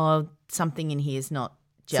thinking, oh, something in here is not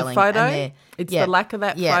gelling. It's a photo. And they're- It's yeah. the lack of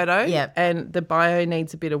that Yeah. photo. Yeah. And the bio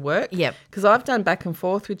needs a bit of work. Yep. Because I've done back and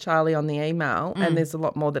forth with Charlie on the email, and there's a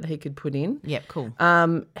lot more that he could put in. Yep, cool.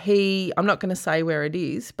 I'm not going to say where it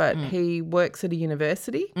is, but he works at a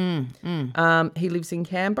university. He lives in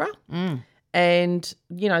Canberra. And,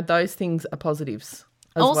 those things are positives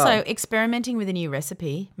as Also, well. experimenting with a new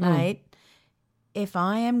recipe, mate. If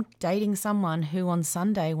I am dating someone who on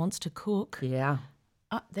Sunday wants to cook, Yeah.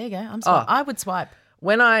 there you go. Oh. I would swipe.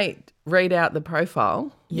 When I read out the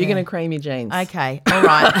profile, you're Yeah. going to cream your jeans. Okay, all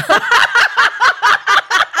right.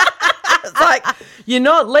 It's like, you're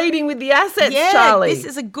not leading with the assets, Yeah, Charlie. this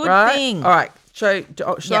is a good right? thing. All right. Should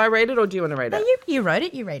Yep. I read it, or do you want to read it? you wrote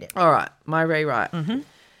it. You read it. All right. My rewrite.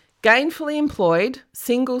 Gainfully employed,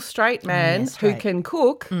 single straight man who straight. can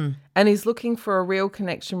cook and is looking for a real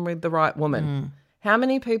connection with the right woman. How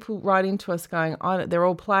many people write into us going, they're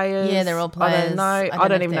all players? Yeah, they're all I players. don't know. I I don't don't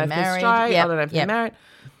know even if know if they're they're married. straight. Yep, I don't know if they're yep. married.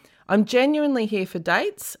 I'm genuinely here for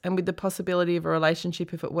dates and with the possibility of a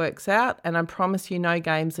relationship if it works out. And I promise you no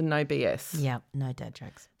games and no BS. Yeah, no dad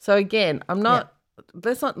jokes. So again,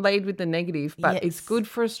 let's not lead with the negative, but Yes. it's good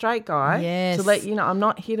for a straight guy Yes. to let you know I'm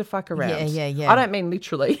not here to fuck around. Yeah. I don't mean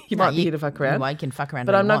literally. You might be here to fuck around. Well, you can fuck around,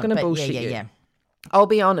 But all I'm you not want, gonna but bullshit yeah, you. Yeah. I'll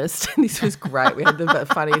be honest. This was great. We had the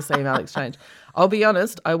funniest email exchange. I'll be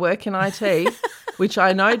honest. I work in IT, which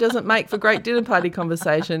I know doesn't make for great dinner party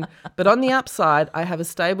conversation. But on the upside, I have a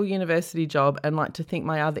stable university job and like to think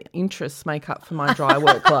my other interests make up for my dry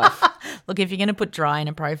work life. Look, if you're going to put dry in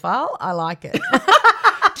a profile, I like it.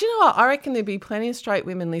 Do you you know what? I reckon there'd be plenty of straight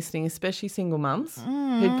women listening, especially single mums,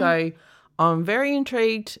 who'd go, I'm very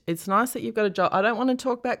intrigued. It's nice that you've got a job. I don't want to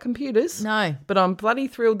talk about computers. No. But I'm bloody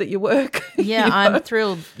thrilled that you work. Yeah, you know? I'm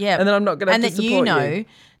thrilled. Yeah. And then I'm not going to have to support you. And that you know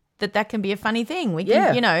that can be a funny thing. We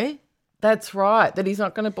can, you know. That's right. That he's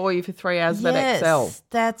not going to bore you for 3 hours about Excel. Yes,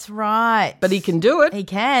 that's right. But he can do it. He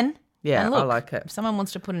can. Yeah, and look, I like it. If someone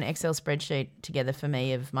wants to put an Excel spreadsheet together for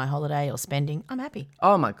me of my holiday or spending, I'm happy.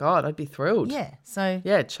 Oh, my God. I'd be thrilled. Yeah. So.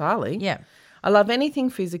 Yeah, Charlie. Yeah. I love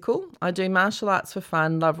anything physical. I do martial arts for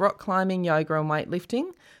fun, love rock climbing, yoga and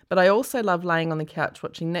weightlifting, but I also love laying on the couch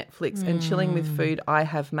watching Netflix and chilling with food I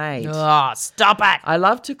have made. Oh, stop it. I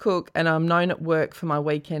love to cook and I'm known at work for my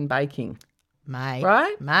weekend baking. Mate.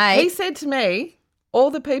 Right? Mate. He said to me,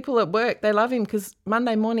 all the people at work, they love him because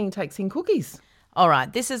Monday morning he takes in cookies. All right.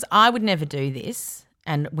 I would never do this,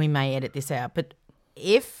 and we may edit this out, but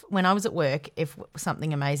when I was at work, if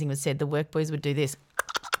something amazing was said, the work boys would do this.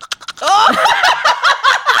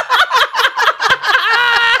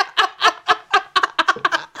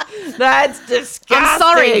 That's disgusting. I'm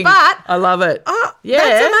sorry, but I love it. Yeah,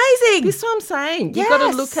 that's amazing. This is what I'm saying. You've got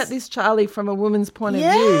to look at this, Charlie, from a woman's point of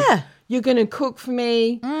view. You're going to cook for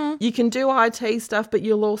me. You can do IT stuff, but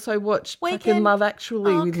you'll also watch fucking Love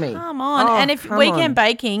Actually with me. Come on. And if weekend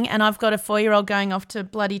baking and I've got a 4-year-old going off to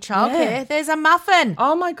bloody childcare, there's a muffin.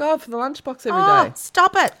 Oh, my God, for the lunchbox every day.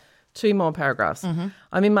 Stop it. 2 more paragraphs.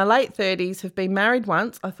 I'm in my late 30s, have been married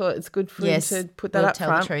once. I thought it's good for you to put that up tell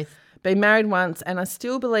front. The truth. Been married once and I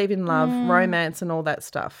still believe in love, romance and all that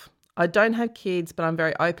stuff. I don't have kids, but I'm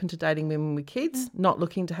very open to dating women with kids, not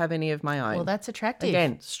looking to have any of my own. Well, that's attractive.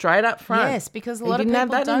 Again, straight up front. Yes, because a lot of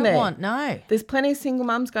people don't want. No. There's plenty of single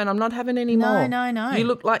mums going, I'm not having any more. No. You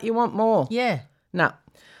look like you want more. Yeah. No.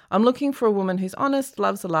 I'm looking for a woman who's honest,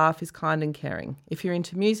 loves a laugh, is kind and caring. If you're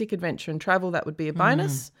into music, adventure and travel, that would be a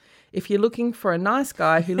bonus. If you're looking for a nice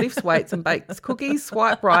guy who lifts weights and bakes cookies,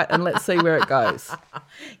 swipe right and let's see where it goes.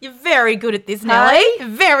 You're very good at this, Nelly.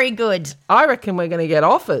 Very good. I reckon we're going to get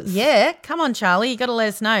offers. Yeah. Come on, Charlie. You got to let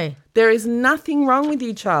us know. There is nothing wrong with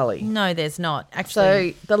you, Charlie. No, there's not.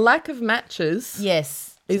 Actually. So the lack of matches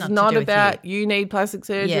is not about you need plastic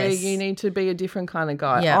surgery, you need to be a different kind of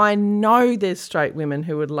guy. Yeah. I know there's straight women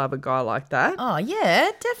who would love a guy like that. Oh,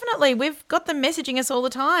 yeah, definitely. We've got them messaging us all the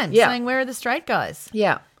time saying, where are the straight guys?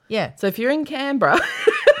 Yeah. Yeah. So if you're in Canberra.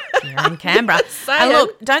 You're in Canberra. And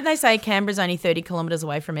look, don't they say Canberra's only 30 kilometres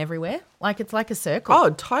away from everywhere? Like it's like a circle. Oh,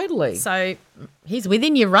 totally. So he's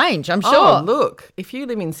within your range, I'm sure. Oh, look, if you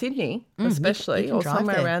live in Sydney, especially, you or drive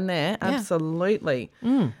somewhere there. around there, absolutely.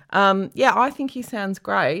 I think he sounds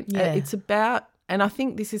great. Yeah. It's about, and I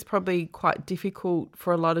think this is probably quite difficult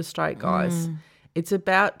for a lot of straight guys. It's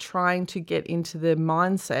about trying to get into the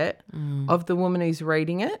mindset of the woman who's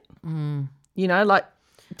reading it. You know, like,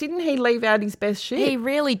 didn't he leave out his best shit? He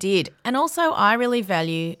really did. And also I really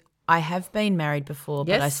value, I have been married before,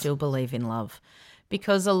 but I still believe in love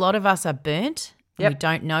because a lot of us are burnt. We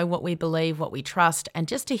don't know what we believe, what we trust. And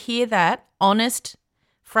just to hear that honest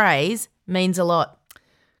phrase means a lot.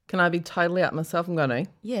 Can I be totally up myself? I'm going to.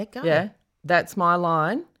 Yeah, go. Yeah, that's my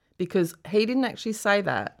line because he didn't actually say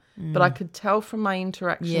that. But I could tell from my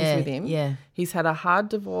interactions with him, he's had a hard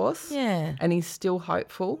divorce and he's still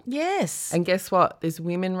hopeful. Yes. And guess what? There's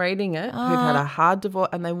women reading it who've had a hard divorce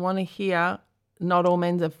and they want to hear not all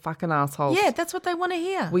men are fucking assholes. Yeah, that's what they want to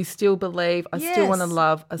hear. We still believe. I still want to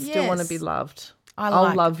love. I still want to be loved.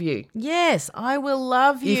 I'll love you. Yes, I will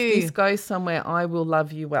love you. If this goes somewhere, I will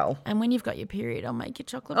love you well. And when you've got your period, I'll make you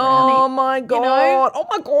chocolate brownie. Oh, my God. You know? Oh,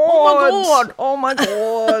 my God. Oh, my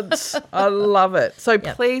God. I love it. So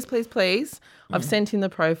please, I've sent in the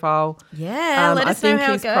profile. Yeah, let us know how it goes. I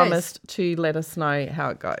think he's promised to let us know how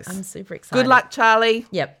it goes. I'm super excited. Good luck, Charlie.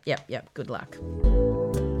 Yep. Good luck.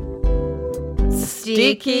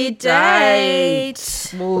 Sticky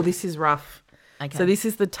date. Oh, this is rough. Okay. So this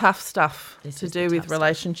is the tough stuff to do with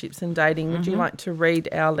relationships and dating. Would you like to read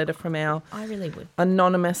our letter from our I really would.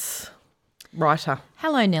 anonymous writer?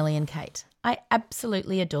 Hello, Nellie and Kate. I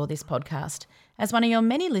absolutely adore this podcast. As one of your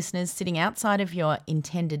many listeners sitting outside of your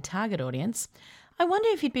intended target audience, I wonder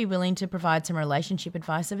if you'd be willing to provide some relationship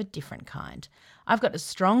advice of a different kind. I've got a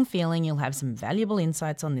strong feeling you'll have some valuable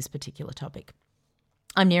insights on this particular topic.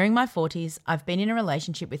 I'm nearing my 40s. I've been in a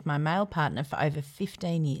relationship with my male partner for over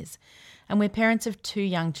 15 years, and we're parents of 2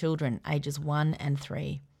 young children, ages 1 and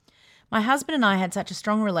 3. My husband and I had such a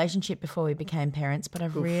strong relationship before we became parents, but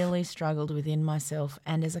I've really struggled within myself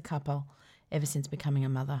and as a couple ever since becoming a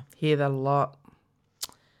mother. Hear that a lot.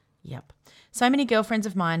 Yep. So many girlfriends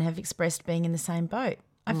of mine have expressed being in the same boat.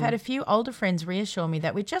 I've had a few older friends reassure me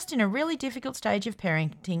that we're just in a really difficult stage of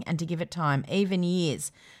parenting and to give it time, even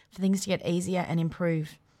years, for things to get easier and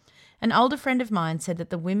improve. An older friend of mine said that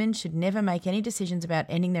the women should never make any decisions about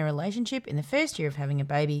ending their relationship in the first year of having a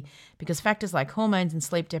baby because factors like hormones and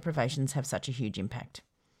sleep deprivations have such a huge impact.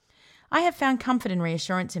 I have found comfort and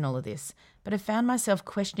reassurance in all of this, but have found myself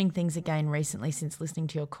questioning things again recently since listening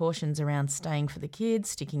to your cautions around staying for the kids,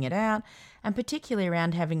 sticking it out, and particularly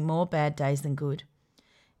around having more bad days than good.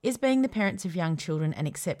 Is being the parents of young children an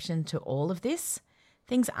exception to all of this?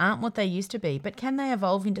 Things aren't what they used to be, but can they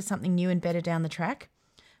evolve into something new and better down the track?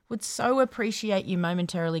 Would so appreciate you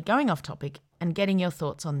momentarily going off topic and getting your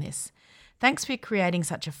thoughts on this. Thanks for creating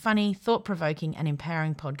such a funny, thought-provoking and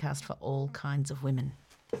empowering podcast for all kinds of women.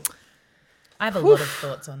 I have a lot of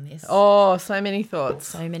thoughts on this. Oh, so many thoughts.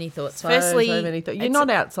 So many thoughts. So Firstly, many thoughts. You're not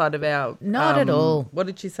outside of our... Not at all. What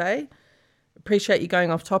did you say? Appreciate you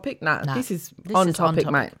going off topic? Nah, this is on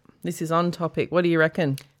topic, mate. This is on topic. What do you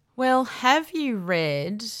reckon? Well, have you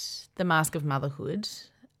read The Mask of Motherhood?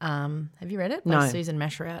 Have you read it? By No. Susan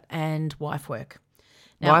Masherout and Wife Work.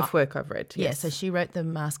 Wife Work I've read, Yeah, yes. so she wrote The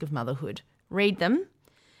Mask of Motherhood. Read them.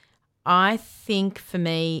 I think for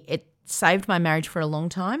me it saved my marriage for a long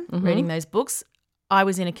time, reading those books. I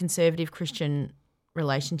was in a conservative Christian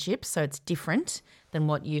relationship, so it's different than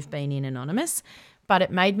what you've been in, Anonymous. But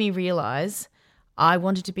it made me realise I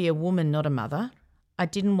wanted to be a woman, not a mother. I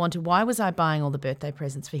didn't want to. Why was I buying all the birthday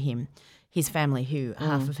presents for him, his family,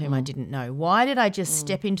 half of whom I didn't know? Why did I just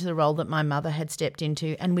step into the role that my mother had stepped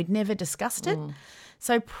into and we'd never discussed it?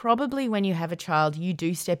 So probably when you have a child, you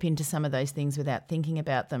do step into some of those things without thinking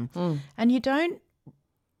about them. And you don't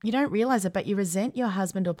realise it, but you resent your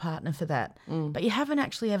husband or partner for that. But you haven't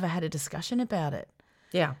actually ever had a discussion about it.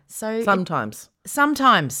 Yeah, So sometimes.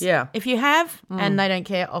 sometimes. Yeah. If you have and they don't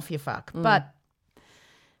care, off you fuck. But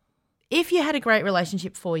if you had a great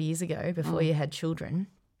relationship 4 years ago before you had children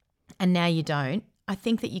and now you don't, I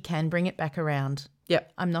think that you can bring it back around. Yeah.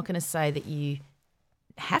 I'm not going to say that you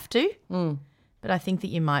have to, but I think that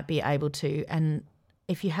you might be able to. And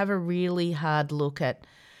if you have a really hard look at,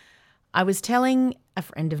 I was telling a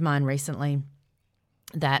friend of mine recently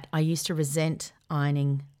that I used to resent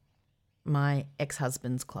ironing my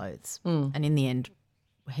ex-husband's clothes and in the end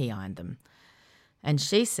he ironed them. And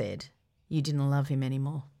she said, you didn't love him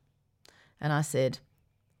anymore. And I said,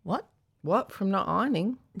 what? What, from not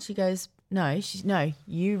ironing? And she goes, no,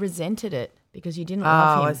 you resented it because you didn't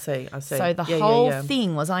love him. I see. So the whole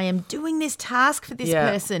thing was I am doing this task for this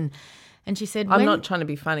person. And she said, I'm not trying to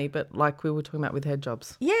be funny, but like we were talking about with head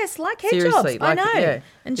jobs. Yes, like head Seriously, jobs. I know. Yeah.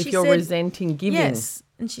 And if she you're said, resenting giving. yes.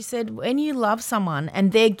 And she said, when you love someone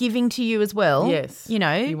and they're giving to you as well, Yes. you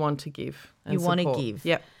know, You want to give. And you want to support. give.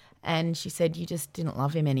 Yep. And she said, you just didn't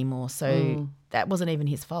love him anymore. So that wasn't even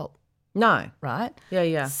his fault, No. right? Yeah,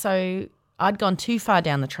 yeah. So I'd gone too far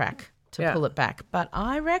down the track to pull it back. But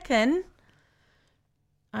I reckon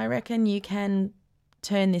you can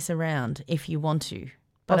turn this around if you want to.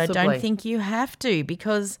 But I Possibly. don't think you have to,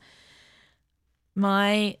 because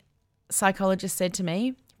my psychologist said to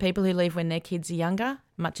me, people who leave when their kids are younger,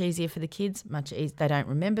 much easier for the kids, they don't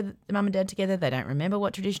remember the mum and dad together, they don't remember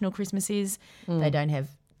what traditional Christmas is, they don't have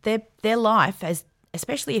their life, as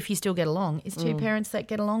especially if you still get along, is two parents that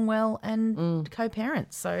get along well and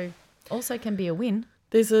co-parents. So also can be a win.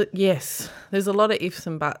 There's a lot of ifs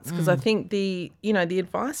and buts, because I think the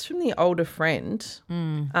advice from the older friend,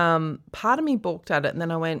 part of me balked at it, and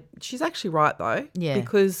then I went, she's actually right though,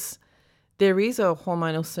 because there is a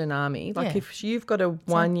hormonal tsunami. Like if you've got a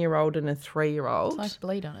 1-year-old and a 3-year-old, It's like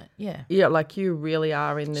bleed on it, yeah, like you really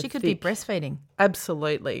are in the She could thick. be breastfeeding.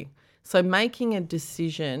 Absolutely. So making a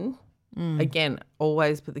decision, again,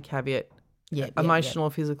 always put the caveat. Emotional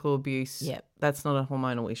or physical abuse, that's not a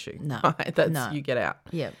hormonal issue. No. Right? That's you get out.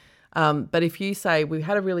 Yeah. But if you say we've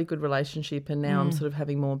had a really good relationship and now I'm sort of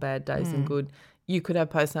having more bad days than good, you could have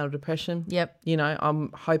postnatal depression. Yep. You know,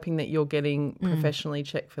 I'm hoping that you're getting professionally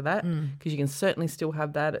checked for that, because you can certainly still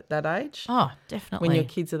have that at that age. Oh, definitely. When your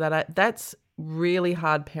kids are that age. That's really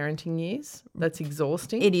hard parenting years. That's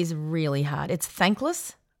exhausting. It is really hard. It's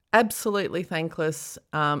thankless. Absolutely thankless,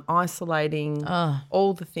 isolating,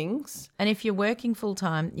 all the things. And if you're working full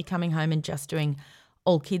time, you're coming home and just doing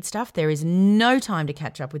all kid stuff, there is no time to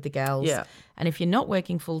catch up with the gals. Yeah. And if you're not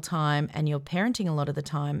working full time and you're parenting a lot of the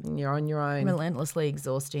time, You're on your own. relentlessly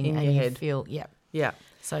exhausting, In and your you head. feel Yeah.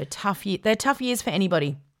 So tough. They're tough years for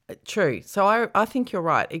anybody. True. So I think you're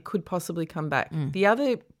right. It could possibly come back. The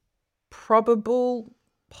other possible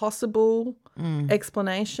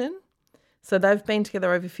explanation, so they've been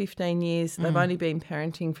together over 15 years. They've only been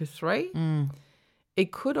parenting for 3.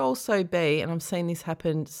 It could also be, and I've seen this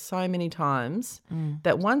happen so many times,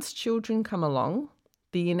 that once children come along,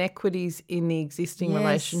 the inequities in the existing Yes.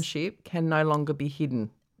 relationship can no longer be hidden.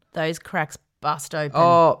 Those cracks bust open.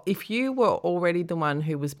 Oh, if you were already the one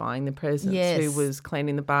who was buying the presents, Yes. who was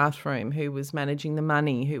cleaning the bathroom, who was managing the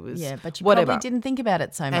money, who was But you whatever. probably didn't think about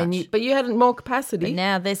it so much. But you had more capacity. But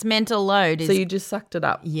now this mental load is... So you just sucked it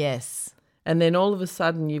up. Yes. And then all of a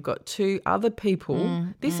sudden you've got two other people.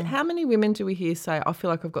 How many women do we hear say, I feel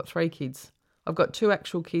like I've got 3 kids? I've got 2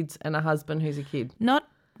 actual kids and a husband who's a kid. Not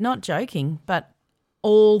joking, but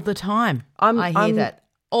all the time I hear I'm- that.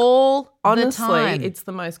 All Honestly, the time. it's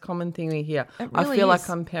the most common thing we hear. It I really feel like is.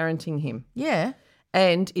 I'm parenting him. Yeah.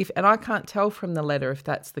 And I can't tell from the letter if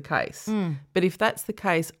that's the case. But if that's the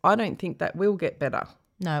case, I don't think that will get better.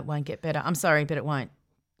 No, it won't get better. I'm sorry, but it won't.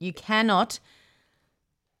 You cannot...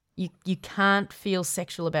 You can't feel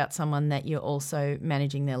sexual about someone that you're also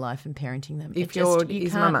managing their life and parenting them. If you're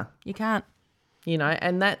his can't. mama. You can't. You know,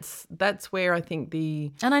 and that's where I think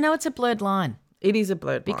And I know it's a blurred line it is a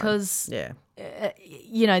blurred line. because Yeah.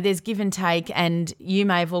 there's give and take, and you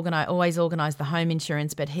may have always organised the home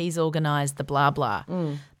insurance, but he's organised the blah blah.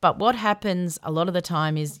 But what happens a lot of the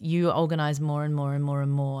time is you organise more and more and more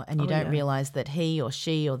and more, and you don't realise that he or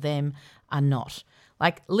she or them are not.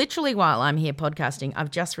 Like literally while I'm here podcasting, I've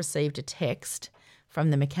just received a text from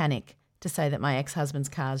the mechanic to say that my ex-husband's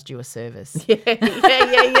car's due a service. Yeah,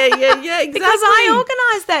 exactly. Because I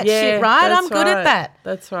organised that shit, right? that's I'm good at that.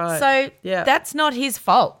 That's right. So that's not his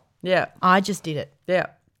fault. Yeah. I just did it. Yeah.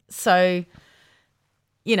 So,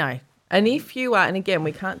 And if you are, and again,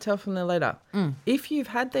 we can't tell from the letter, if you've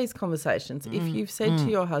had these conversations, if you've said to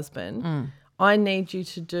your husband, I need you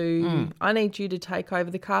to take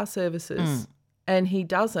over the car services, and he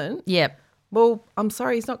doesn't, yep. well, I'm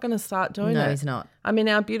sorry, he's not going to start doing it. No, he's not. I mean,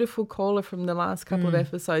 our beautiful caller from the last couple of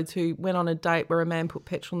episodes who went on a date where a man put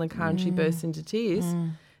petrol in the car and she burst into tears.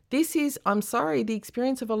 This is, I'm sorry, the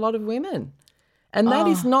experience of a lot of women. And that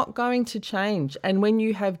is not going to change. And when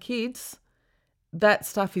you have kids, that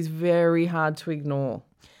stuff is very hard to ignore.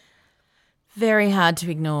 Very hard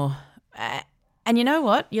to ignore. And you know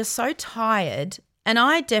what? You're so tired. And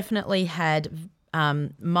I definitely had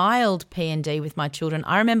mild P&D with my children.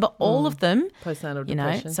 I remember all of them. Postnatal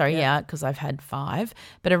depression. Because I've had 5.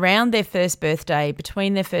 But around their first birthday,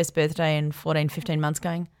 between their first birthday and 14, 15 months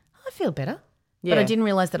going, I feel better. Yeah. But I didn't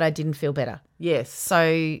realise that I didn't feel better. Yes.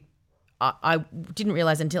 So I didn't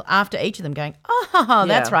realise until after each of them going, oh,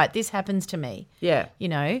 that's right, this happens to me. Yeah.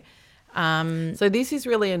 So this is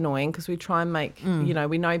really annoying because we try and make,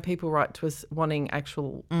 we know people write to us wanting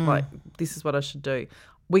actual, like, this is what I should do.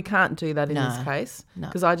 We can't do that in this case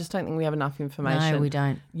because I just don't think we have enough information. No, we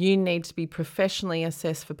don't. You need to be professionally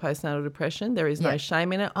assessed for postnatal depression. There is no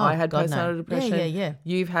shame in it. Oh, I had God, postnatal no. depression. Yeah.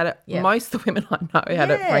 You've had it. Yeah. Most of the women I know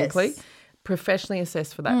had it, Yes. frankly. Professionally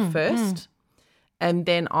assessed for that first. And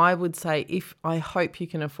then I would say I hope you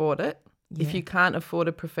can afford it. Yeah. If you can't afford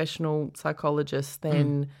a professional psychologist,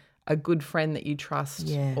 then a good friend that you trust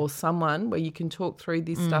or someone where you can talk through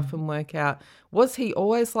this stuff and work out, was he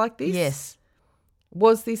always like this? Yes.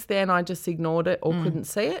 Was this there and I just ignored it or couldn't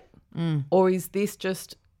see it? Or is this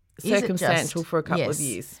just circumstantial for a couple of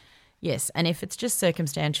years? Yes, and if it's just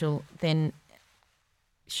circumstantial, then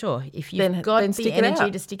sure, if you've Then got the stick it energy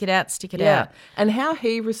out. to stick it out, stick it out. And how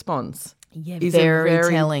he responds is very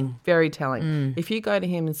telling. Very telling. If you go to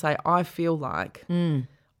him and say, I feel like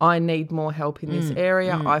I need more help in this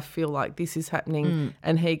area, I feel like this is happening,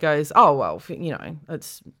 and he goes, oh, well,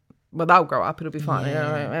 they'll grow up, it'll be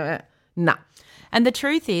fine. Nah. And the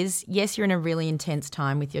truth is, yes, you're in a really intense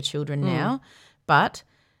time with your children now, but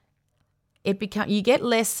you get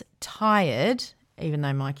less tired, even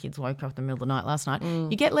though my kids woke up in the middle of the night last night,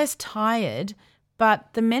 you get less tired,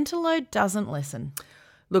 but the mental load doesn't lessen.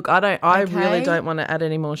 Look, I really don't want to add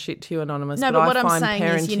any more shit to you, Anonymous. No, but what I I'm find saying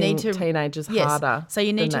parenting is you need to teenagers harder. So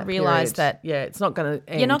you need than to that realise period. that it's not going to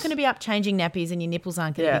end. you're not going to be up changing nappies and your nipples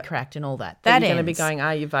aren't going to be cracked and all that. But That you're going to be ends. going,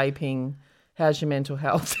 are you vaping? How's your mental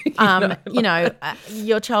health?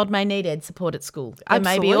 Your child may need ed support at school. There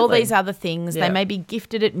may be all Absolutely. these other things. Yeah. They may be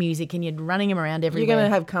gifted at music and you're running them around everywhere. You're going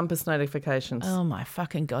to have compass notifications. Oh, my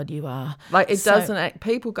fucking God, you are. Like it doesn't.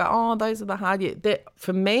 People go, oh, those are the hard years.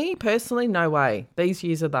 For me personally, no way. These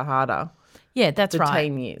years are the harder. Yeah, that's the right.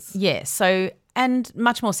 teen years. Yeah, so, and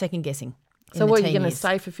much more second guessing. So what, you're going to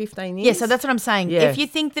stay for 15 years? Yeah, so that's what I'm saying. Yeah. If you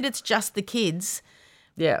think that it's just the kids,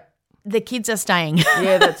 Yeah. the kids are staying.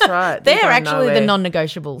 Yeah, that's right. They're actually the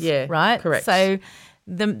non-negotiables, Yeah, right? correct. So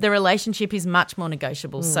the relationship is much more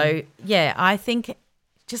negotiable. So, yeah, I think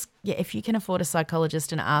if you can afford a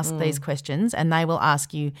psychologist and ask these questions, and they will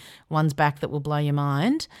ask you ones back that will blow your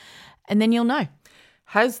mind, and then you'll know.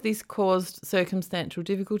 Has this caused circumstantial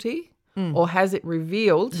difficulty or has it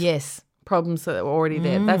revealed problems that are already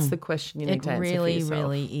there? That's the question you need to answer for yourself. It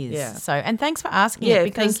really is. Yeah. So, and thanks for asking Yeah, it,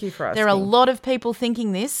 because thank you for there are a asking. lot of people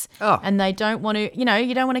thinking this Oh. and they don't want to, you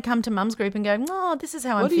don't want to come to Mum's group and go, oh, this is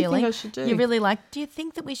how I'm What do you feeling. think I should do? You're really like, do you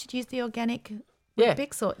think that we should use the organic Yeah.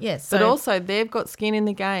 Bix? Or, yes. But So, also they've got skin in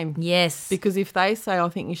the game. yes. Because if they say, I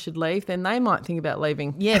think you should leave, then they might think about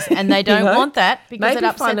leaving. Yes, and they don't know? want that because it Maybe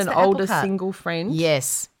upsets find an the apple older cart. single friend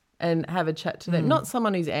Yes. and have a chat to them. Not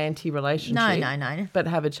someone who's anti-relationship. No. But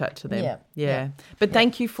have a chat to them. Yeah. Yeah. But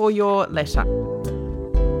thank you for your letter.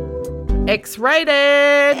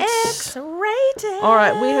 X-rated. X-rated. All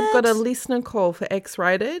right, we have got a listener call for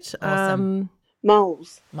X-rated. Awesome.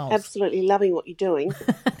 Moles. Moles. Absolutely loving what you're doing.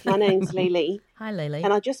 My name's Lily, Hi, Lily.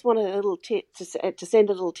 and I just wanted a little tip to send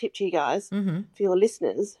a little tip to you guys for your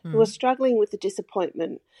listeners who are struggling with the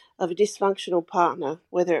disappointment of a dysfunctional partner,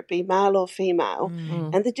 whether it be male or female,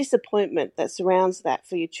 and the disappointment that surrounds that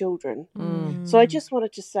for your children. So I just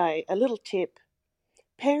wanted to say a little tip.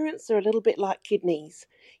 Parents are a little bit like kidneys.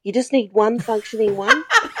 You just need one functioning one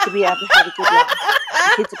to be able to have a good life.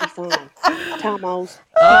 Your kids will be fine. Tar moles.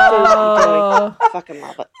 Keep doing what you're doing. Fucking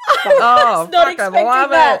love it. Oh, not fucking expecting love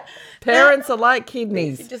that. it. Parents are like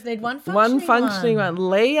kidneys. You just need one Functioning one.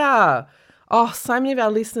 Leah. Oh, so many of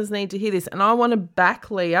our listeners need to hear this. And I want to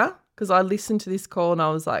back Leah because I listened to this call and I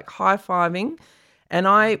was like high-fiving. And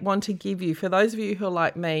I want to give you, for those of you who are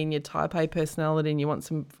like me and your type A personality and you want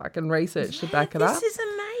some fucking research to back it up. This is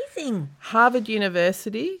amazing. Harvard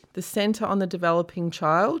University, the Centre on the Developing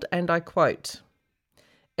Child, and I quote,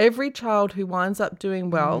 every child who winds up doing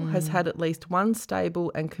well has had at least one stable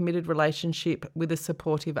and committed relationship with a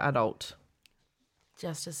supportive adult.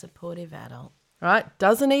 Just a supportive adult. Right?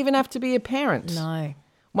 Doesn't even have to be a parent. No.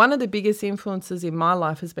 One of the biggest influences in my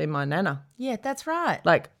life has been my nana. Yeah, that's right.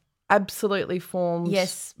 Like, absolutely formed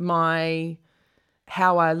Yes. my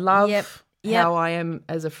how I love, Yep. how I am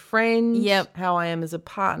as a friend, Yep. how I am as a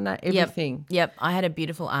partner, everything. Yep. I had a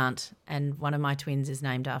beautiful aunt and one of my twins is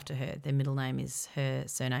named after her. Their middle name is her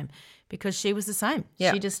surname because she was the same.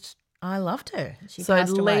 Yeah. I loved her. She So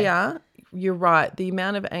passed away. Leah, you're right. The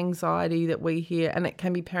amount of anxiety that we hear, and it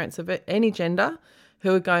can be parents of any gender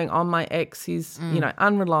who are going, "Oh, my ex is,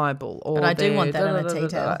 unreliable." Or But I do they're want that on a tea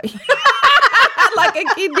towel. like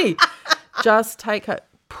a kidney. Just take her.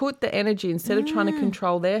 Put the energy, instead of trying to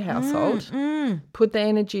control their household, put the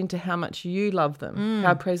energy into how much you love them,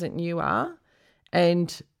 how present you are,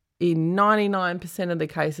 and in 99% of the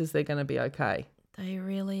cases, they're going to be okay They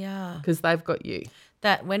really are. because they've got you.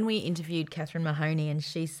 That when we interviewed Catherine Mahoney and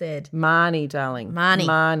she said, Marnie, darling.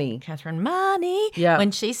 Marnie. Catherine Mahoney. Yeah.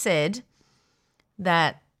 When she said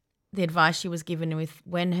that the advice she was given with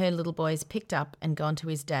when her little boy's picked up and gone to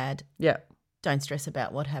his dad, Yeah. don't stress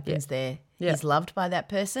about what happens there. Yeah. He's loved by that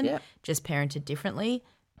person, Yeah. just parented differently,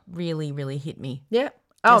 really, really hit me. Yeah.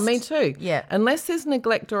 Oh, Just- me too. yeah. Unless there's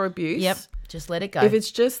neglect or abuse. Yep, just let it go. If it's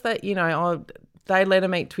just that, they let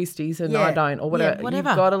them eat twisties and Yeah. I don't, or whatever, Yeah, whatever.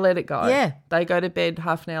 you've got to let it go. Yeah. They go to bed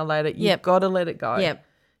half an hour later, you've Yep. got to let it go. Yep.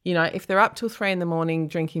 If they're up till 3 a.m.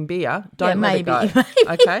 drinking beer, don't let maybe. it go.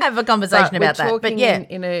 Maybe Okay? have a conversation But about we're that. But talking yeah.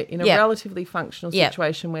 in a Yep. relatively functional Yep.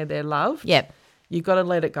 situation where they're loved. Yep. You've got to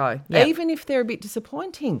let it go. Yep. Even if they're a bit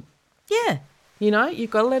disappointing. Yeah.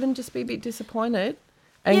 You've got to let them just be a bit disappointed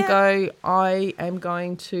and Yeah. go, I am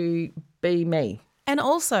going to be me. And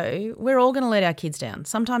also, we're all going to let our kids down.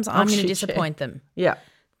 Sometimes I'm going shit, to yeah. disappoint them. Yeah.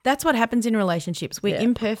 That's what happens in relationships. We're Yeah.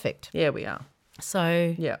 imperfect. Yeah, we are.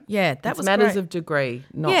 So, Yeah. that It's was matters great. of degree,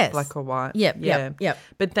 not Yes. black or white. Yep, Yeah. yep.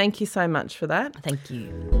 But thank you so much for that. Thank you.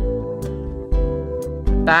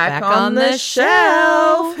 Back on the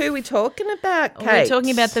shelf. Who are we talking about, Kate? We're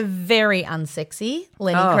talking about the very unsexy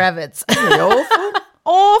Lenny Kravitz. Isn't he awful?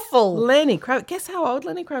 Awful. Lenny Kravitz. Guess how old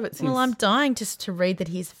Lenny Kravitz is? Well, I'm dying just to read that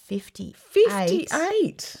he's 58.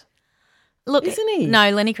 58. Look, Isn't he? No,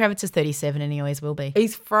 Lenny Kravitz is 37 and he always will be.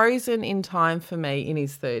 He's frozen in time for me in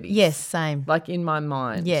his 30s. Yes, same. Like in my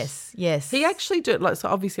mind. Yes. He actually so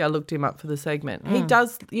obviously I looked him up for the segment. He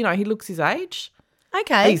does, he looks his age.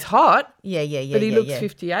 Okay. He's hot. Yeah. But he looks yeah.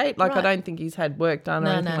 58. Like, I Right. don't think he's had work done or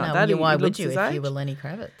No, anything no, like no. that. Yeah, why He would looks you his if age. you were Lenny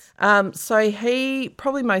Kravitz? So he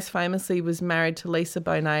probably most famously was married to Lisa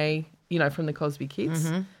Bonet, from the Cosby Kids.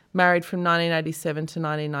 Mm-hmm. Married from 1987 to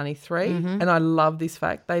 1993. And I love this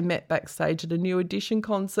fact. They met backstage at a New Edition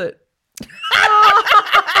concert.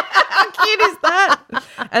 How cute is that?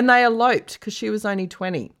 And they eloped because she was only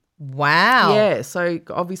 20. Wow. Yeah, so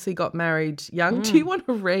obviously got married young. Do you want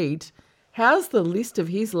to read? How's the list of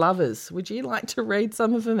his lovers? Would you like to read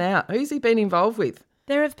some of them out? Who's he been involved with?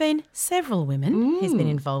 There have been several women he's been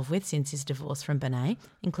involved with since his divorce from Bonet,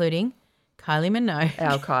 including Kylie Minogue,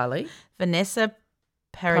 Our Kylie. Vanessa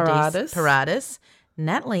Paradis,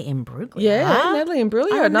 Natalie Imbruglia. Yeah, Natalie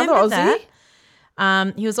Imbruglia, another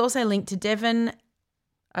Aussie. He was also linked to Devon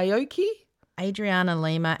Aoki, Adriana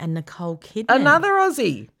Lima and Nicole Kidman. another Aussie.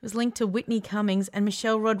 He was linked to Whitney Cummings and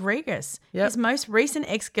Michelle Rodriguez. Yep. His most recent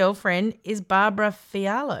ex-girlfriend is Barbara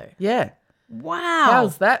Fiallo. Yeah. Wow.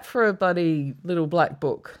 How's that for a bloody little black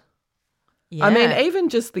book? Yeah. I mean, even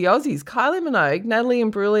just the Aussies, Kylie Minogue, Natalie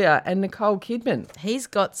Imbruglia and Nicole Kidman. He's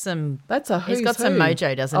got some... That's a who's He's got some who.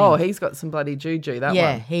 mojo, doesn't he? Oh, he's got some bloody juju, that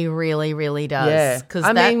yeah, one. he really, really does. Yeah. Because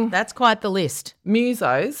I mean- that's quite the list.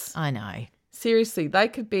 Musos, I know. seriously, they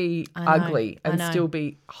could be I know, ugly I and know. still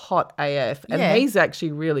be hot AF. And Yeah. he's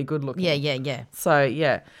actually really good looking. Yeah. So,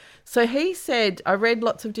 yeah. So he said, I read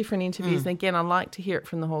lots of different Mm. interviews, and again, I like to hear it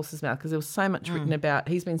from the horse's mouth because there was so much written about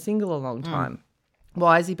he's been single a long time.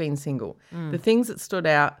 Why has he been single? The things that stood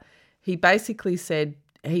out, he basically said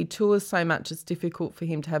he tours so much it's difficult for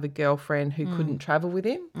him to have a girlfriend who couldn't travel with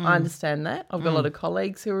him. I understand that. I've got a lot of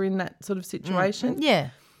colleagues who are in that sort of situation.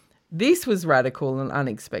 Yeah. This was radical and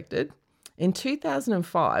unexpected. In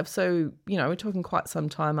 2005, so, we're talking quite some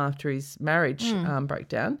time after his marriage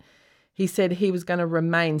breakdown, he said he was going to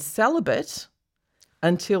remain celibate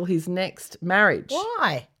until his next marriage.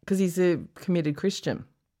 Why? Because he's a committed Christian.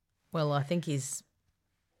 Well, I think he's...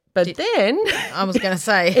 But then, I was going to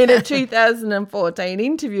say... in a 2014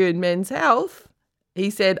 interview in Men's Health, he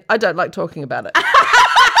said, I don't like talking about it.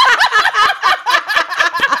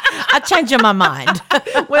 I changed my mind.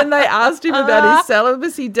 When they asked him about his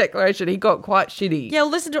celibacy declaration, he got quite shitty. Yeah,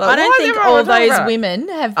 well, listen to Like, I don't why think everyone all was talking those about it? women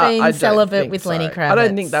have I been don't celibate think with so. Lenny Kravitz. I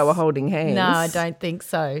don't think they were holding hands. No, I don't think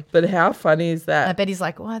so. But how funny is that? I bet he's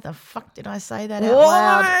like, why the fuck did I say that out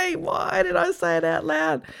loud? Why did I say it out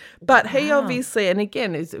loud? But he obviously, and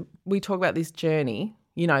again, we talk about this journey,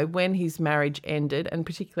 when his marriage ended, and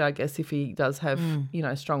particularly, I guess, if he does have,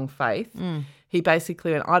 strong faith, he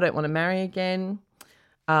basically went, I don't want to marry again.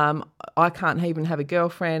 I can't even have a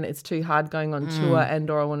girlfriend. It's too hard going on tour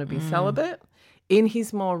or I want to be celibate. In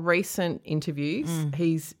his more recent interviews,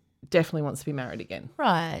 he's definitely wants to be married again.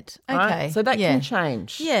 Right. Okay. Right? So that can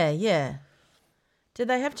change. Yeah. Do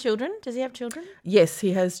they have children? Does he have children? Yes,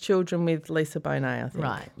 he has children with Lisa Bonet, I think.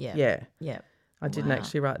 Right, yeah. Yeah. I didn't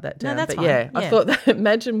actually write that No, down. that's but fine. I Yeah. thought that,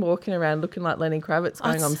 imagine walking around looking like Lenny Kravitz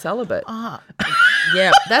going, I'm celibate.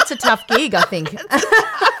 Yeah, that's a tough gig, I think.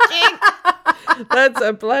 That's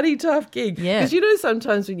a bloody tough gig. Yeah. Because,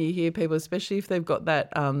 sometimes when you hear people, especially if they've got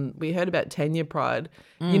that, we heard about tenure pride,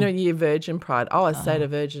 your virgin pride. Oh, I stayed a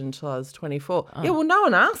virgin until I was 24. Yeah, well, no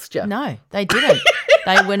one asked you. No, they didn't.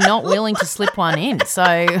 They were not willing to slip one in, so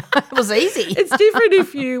it was easy. It's different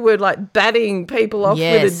if you were like batting people off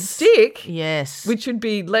with a Yes. stick, Yes. which would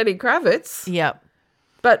be Lenny Kravitz. Yep.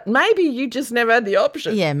 But maybe you just never had the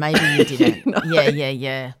option. Yeah, maybe you didn't.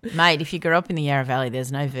 Yeah. Mate, if you grew up in the Yarra Valley,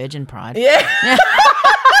 there's no virgin pride. Yeah.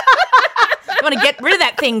 You want to get rid of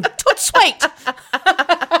that thing. Toot sweet.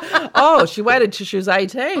 Oh, she waited till she was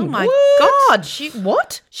 18. Oh, my What? God.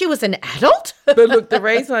 She was an adult? But look, the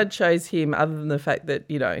reason I chose him, other than the fact that,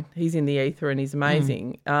 he's in the ether and he's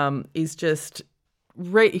amazing, is just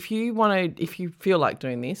if you feel like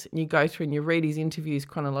doing this and you go through and you read his interviews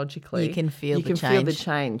chronologically, You can feel the feel the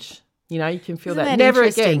change. You can feel Isn't that. that Never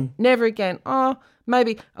interesting? again. Never again. Oh,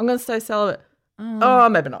 maybe I'm going to stay celibate. Oh,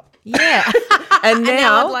 maybe not. Yeah. And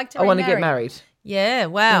now I'd like to I want to get remarry. married. Yeah,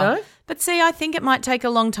 wow. You know? But see, I think it might take a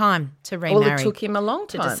long time to remarry. Well, it took him a long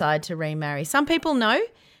to time. decide to remarry. Some people no,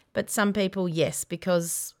 but some people yes,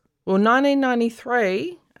 because... Well,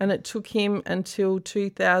 1993, and it took him until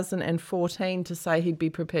 2014 to say he'd be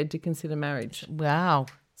prepared to consider marriage. Wow.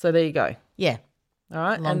 So there you go. Yeah. All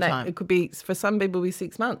right. Long and that time. it could be, for some people, it'll be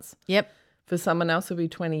 6 months. Yep. For someone else, it'll be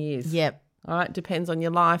 20 years. Yep. All right. Depends on your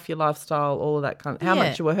life, your lifestyle, all of that kind of, how Yeah.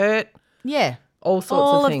 much you were hurt, Yeah. all sorts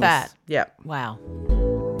All of of things. that. Yep. Wow.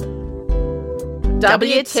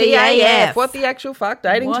 WTAF. What the actual fuck?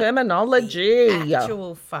 Dating What terminology.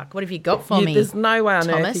 Actual fuck. What have you got for me? There's no way on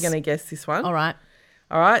earth Thomas? you're going to guess this one. All right.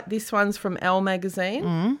 All right. This one's from Elle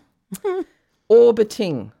magazine.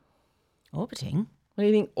 Orbiting. Orbiting. What do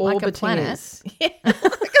you think Like a orbiting planet? is? Yeah,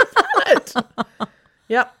 like a planet.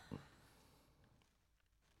 Yep.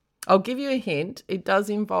 I'll give you a hint. It does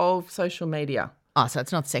involve social media. Oh, so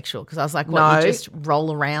it's not sexual because I was like, what, No. you just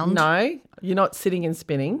roll around? No, you're not sitting and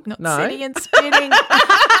spinning. Not no. sitting and spinning.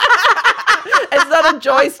 It's not a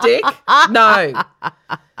joystick. No.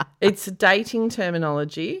 It's dating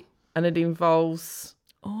terminology and it involves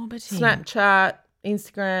Orbiting. Snapchat,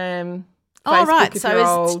 Instagram, Oh, Facebook right. if So you're it's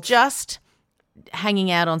old. just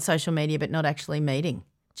hanging out on social media but not actually meeting.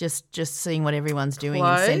 Just seeing what everyone's doing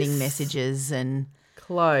and sending Close. messages and...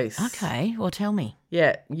 Close. Okay, well, tell me.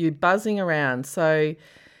 Yeah, you're buzzing around. So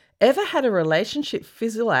Ever had a relationship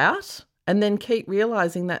fizzle out and then keep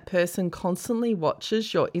realising that person constantly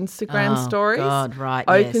watches your Instagram stories, God, right,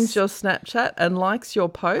 opens yes. your Snapchat and likes your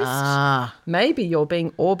post? Ah. Maybe you're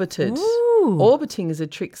being orbited. Ooh. Orbiting is a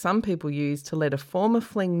trick some people use to let a former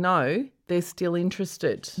fling know they're still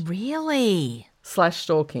interested. Really? /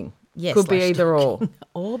 stalking. Yes, Could be either or.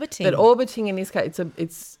 Orbiting. But orbiting in this case,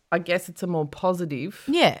 I guess it's a more positive.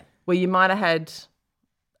 Yeah. Where you might have had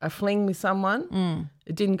a fling with someone.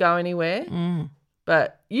 It didn't go anywhere.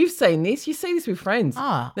 But you've seen this. You see this with friends.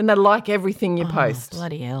 Ah. Then they like everything you post.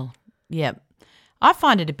 Bloody hell. Yeah. I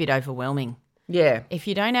find it a bit overwhelming. Yeah. If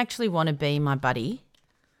you don't actually want to be my buddy,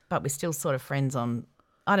 but we're still sort of friends on,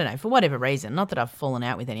 I don't know, for whatever reason. Not that I've fallen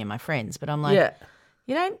out with any of my friends, but I'm like,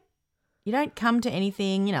 you don't come to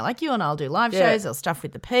anything, like you and I'll do live shows or stuff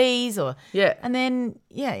with the P's and then,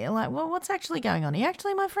 you're like, well, what's actually going on? Are you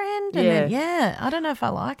actually my friend? And then, I don't know if I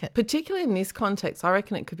like it. Particularly in this context, I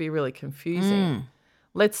reckon it could be really confusing.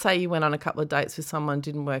 Let's say you went on a couple of dates with someone,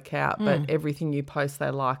 didn't work out, but everything you post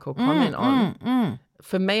they like or comment on.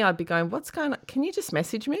 For me, I'd be going, what's going on? Can you just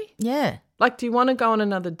message me? Yeah. Like, do you want to go on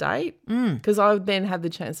another date? Because I would then have the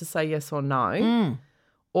chance to say yes or no.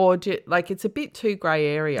 Or it's a bit too grey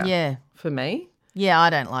area for me. Yeah, I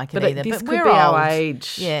don't like it either. This but could we're be old. our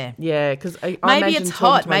age. Yeah. Yeah, because I maybe imagine it's talking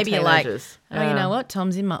hot. to my Maybe you're like, teenagers. oh, you know what?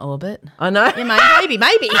 Tom's in my orbit. I know. Yeah,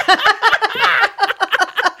 maybe.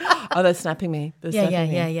 Oh, they're snapping me. They're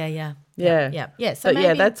snapping me. Yeah. So but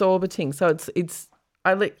maybe, that's orbiting. So it's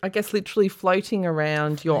I guess literally floating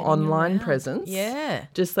around your online presence. Yeah.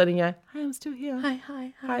 Just letting you, hey, I'm still here.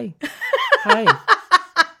 Hi. Hey. Hey.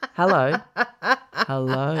 Hello.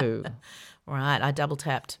 Hello. Right, I double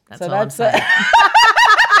tapped. That's So all that's I'm saying.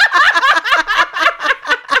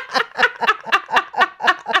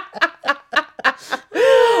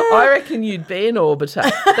 I reckon you'd be an orbiter.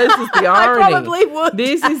 This is the irony. I probably would.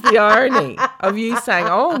 This is the irony of you saying,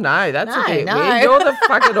 oh, no, that's a bit No. weird. You're the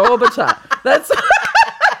fucking orbiter. That's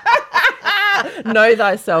Know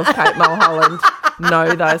thyself, Kate Mulholland.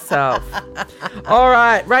 Know thyself. All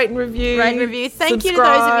right, rate and review. Thank you to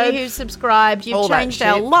those of you who subscribed. You've changed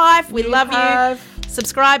our life. We love you.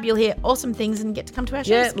 Subscribe. You'll hear awesome things and get to come to our shows.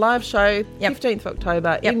 Yeah, live show, 15th of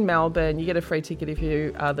October in Melbourne. You get a free ticket if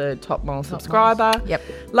you are the Top Mole subscriber. Yep.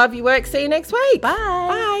 Love your work. See you next week. Bye.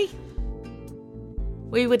 Bye.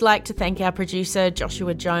 We would like to thank our producer,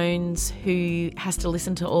 Joshua Jones, who has to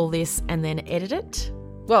listen to all this and then edit it.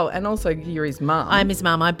 Well, and also you're his mum. I'm his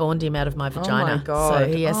mum. I borned him out of my vagina. Oh, my God. So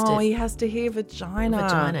he has to hear vagina.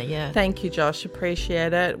 Vagina, yeah. Thank you, Josh.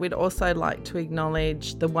 Appreciate it. We'd also like to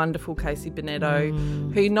acknowledge the wonderful Casey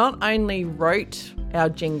Bonetto, who not only wrote our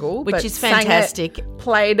jingle, which but is fantastic, sang it,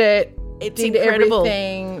 played it, it's did incredible.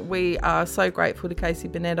 Everything. We are so grateful to Casey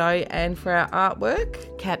Bonetto and for our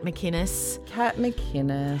artwork. Kat McInnes.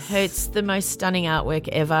 It's the most stunning artwork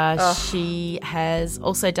ever. She has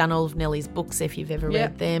also done all of Nellie's books, if you've ever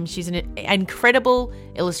read them. She's an incredible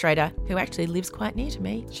illustrator who actually lives quite near to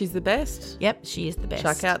me. She's the best. Yep, she is the best.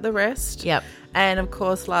 Chuck out the rest. Yep. And, of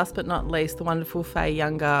course, last but not least, the wonderful Faye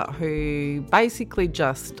Younger, who basically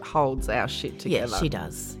just holds our shit together. Yeah, she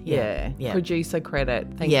does. Yeah. Producer credit.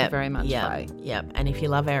 Thank you very much, Faye. Yep. And if you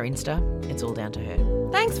love our Insta, it's all down to her.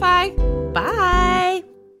 Thanks, Faye. Bye.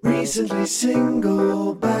 Recently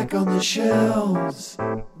single, back on the shelves.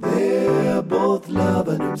 They're both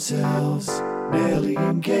loving themselves. Nellie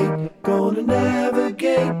and Kate gonna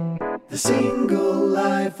navigate the single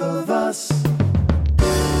life of us.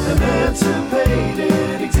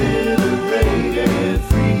 Emancipated, exhilarated,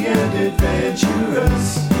 free and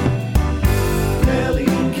adventurous. Nellie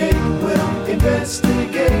and Kate will invest in